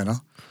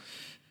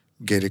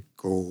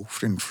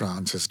 Guéricault in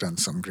France has done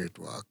some great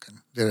work,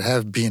 and there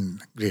have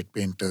been great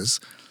painters,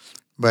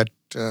 but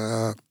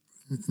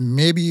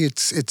maybe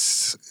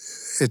it's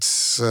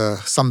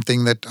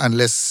something that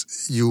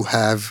unless you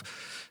have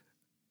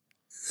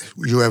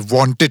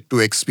wanted to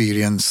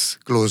experience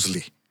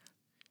closely,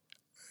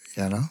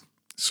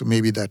 so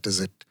maybe that is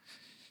it.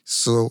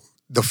 So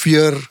the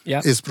fear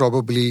Yeah. is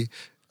probably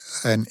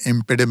an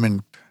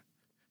impediment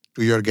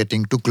to your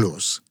getting too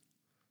close.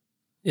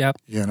 yeah,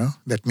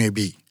 That may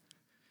be.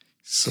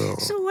 So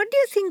what do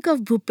you think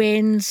of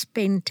Bhupen's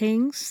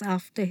paintings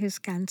after his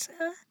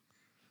cancer?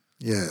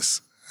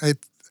 yes, I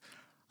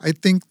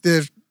think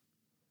they're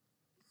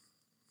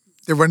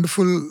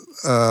wonderful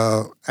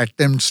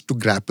attempts to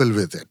grapple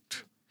with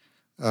it,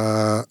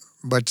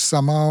 but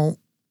somehow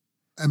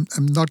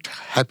I'm not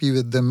happy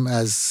with them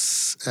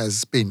as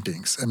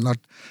paintings.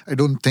 I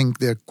don't think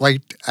they're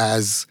quite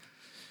as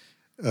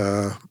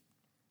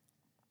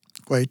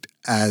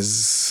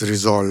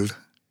resolved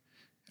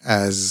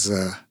as,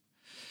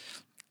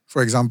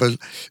 for example,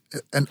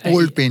 an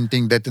old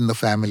painting, Death in the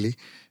Family,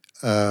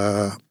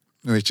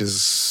 which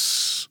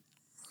is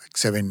like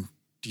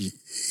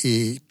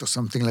 78 or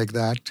something like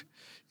that,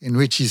 in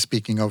which he's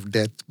speaking of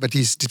death, but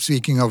he's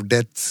speaking of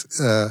death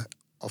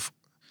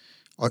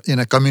or in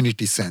a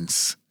community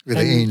sense, with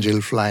the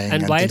angel flying.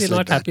 And why are things you like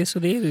not that. happy,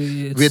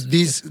 Sudhir? With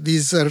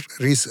these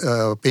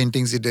are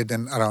paintings he did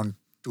in around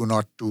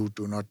 202,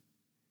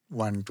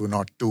 201,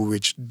 202,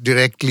 which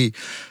directly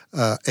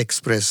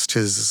expressed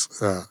his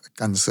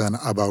concern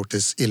about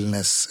his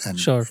illness, and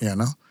Sure.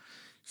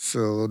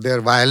 So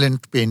they're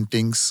violent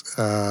paintings.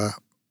 I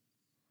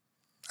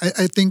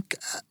think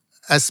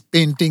as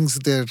paintings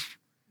they're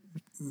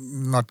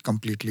not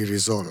completely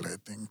resolved. I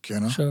think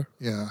Sure.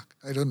 Yeah,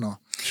 I don't know.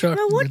 Sure.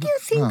 Now, what do you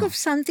think of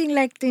something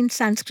like in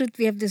Sanskrit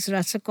we have this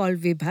rasa called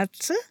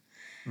vibhatsa,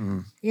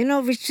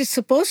 which is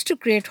supposed to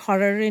create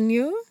horror in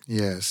you?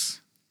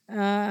 Yes.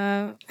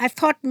 I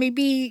thought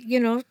maybe,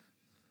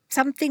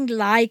 something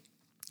like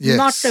Yes.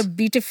 not a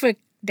beatific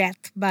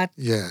death, but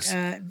Yes.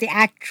 the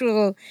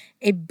actual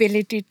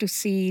ability to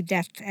see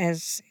death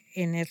as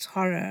in its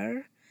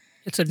horror.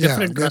 It's a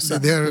different rasa.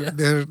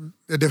 They're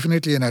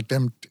definitely an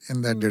attempt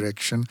in that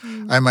direction.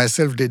 I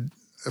myself did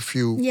a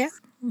few, Yeah.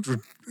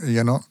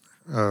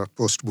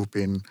 post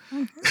Bhupen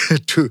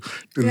to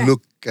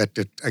look at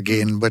it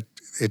again, but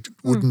it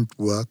wouldn't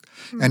work.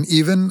 And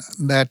even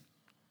that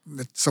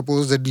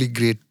supposedly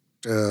great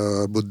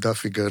Buddha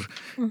figure,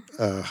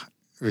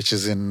 which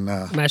is in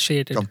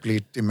Emaciated.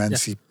 complete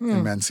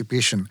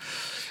emancipation,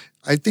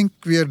 I think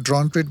we are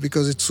drawn to it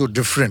because it's so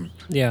different.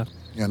 Yeah.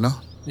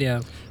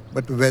 Yeah.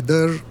 But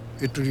whether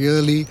it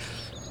really,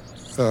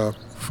 I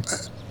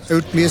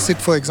would place it,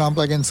 for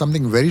example, against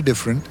something very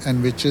different,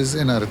 and which is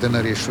in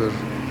Ardhanareshwar,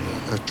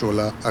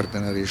 Chola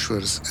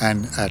Ardhanareshwars,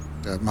 and at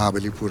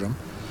Mahabalipuram,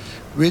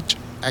 which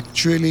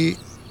actually,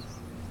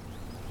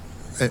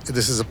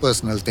 this is a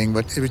personal thing,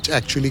 but which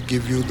actually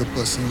give you the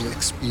personal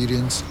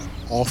experience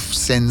of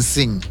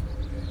sensing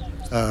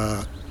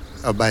a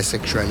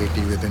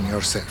bisexuality within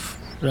yourself.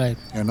 Right.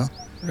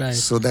 Right.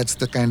 So that's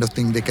the kind of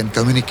thing they can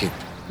communicate.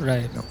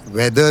 Right.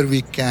 Whether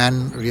we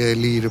can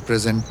really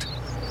represent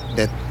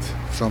death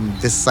from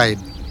this side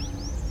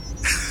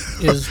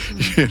Is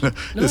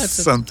is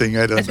something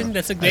I don't know. I think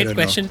that's a great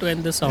question to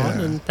end this on.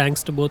 Yeah. And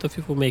thanks to both of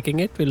you for making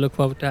it. We look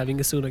forward to having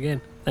you soon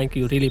again. Thank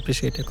you. Really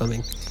appreciate your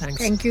coming. Thanks.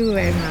 Thank you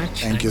very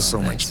much. Thank you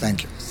so much.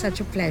 Thank you.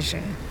 Such a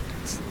pleasure.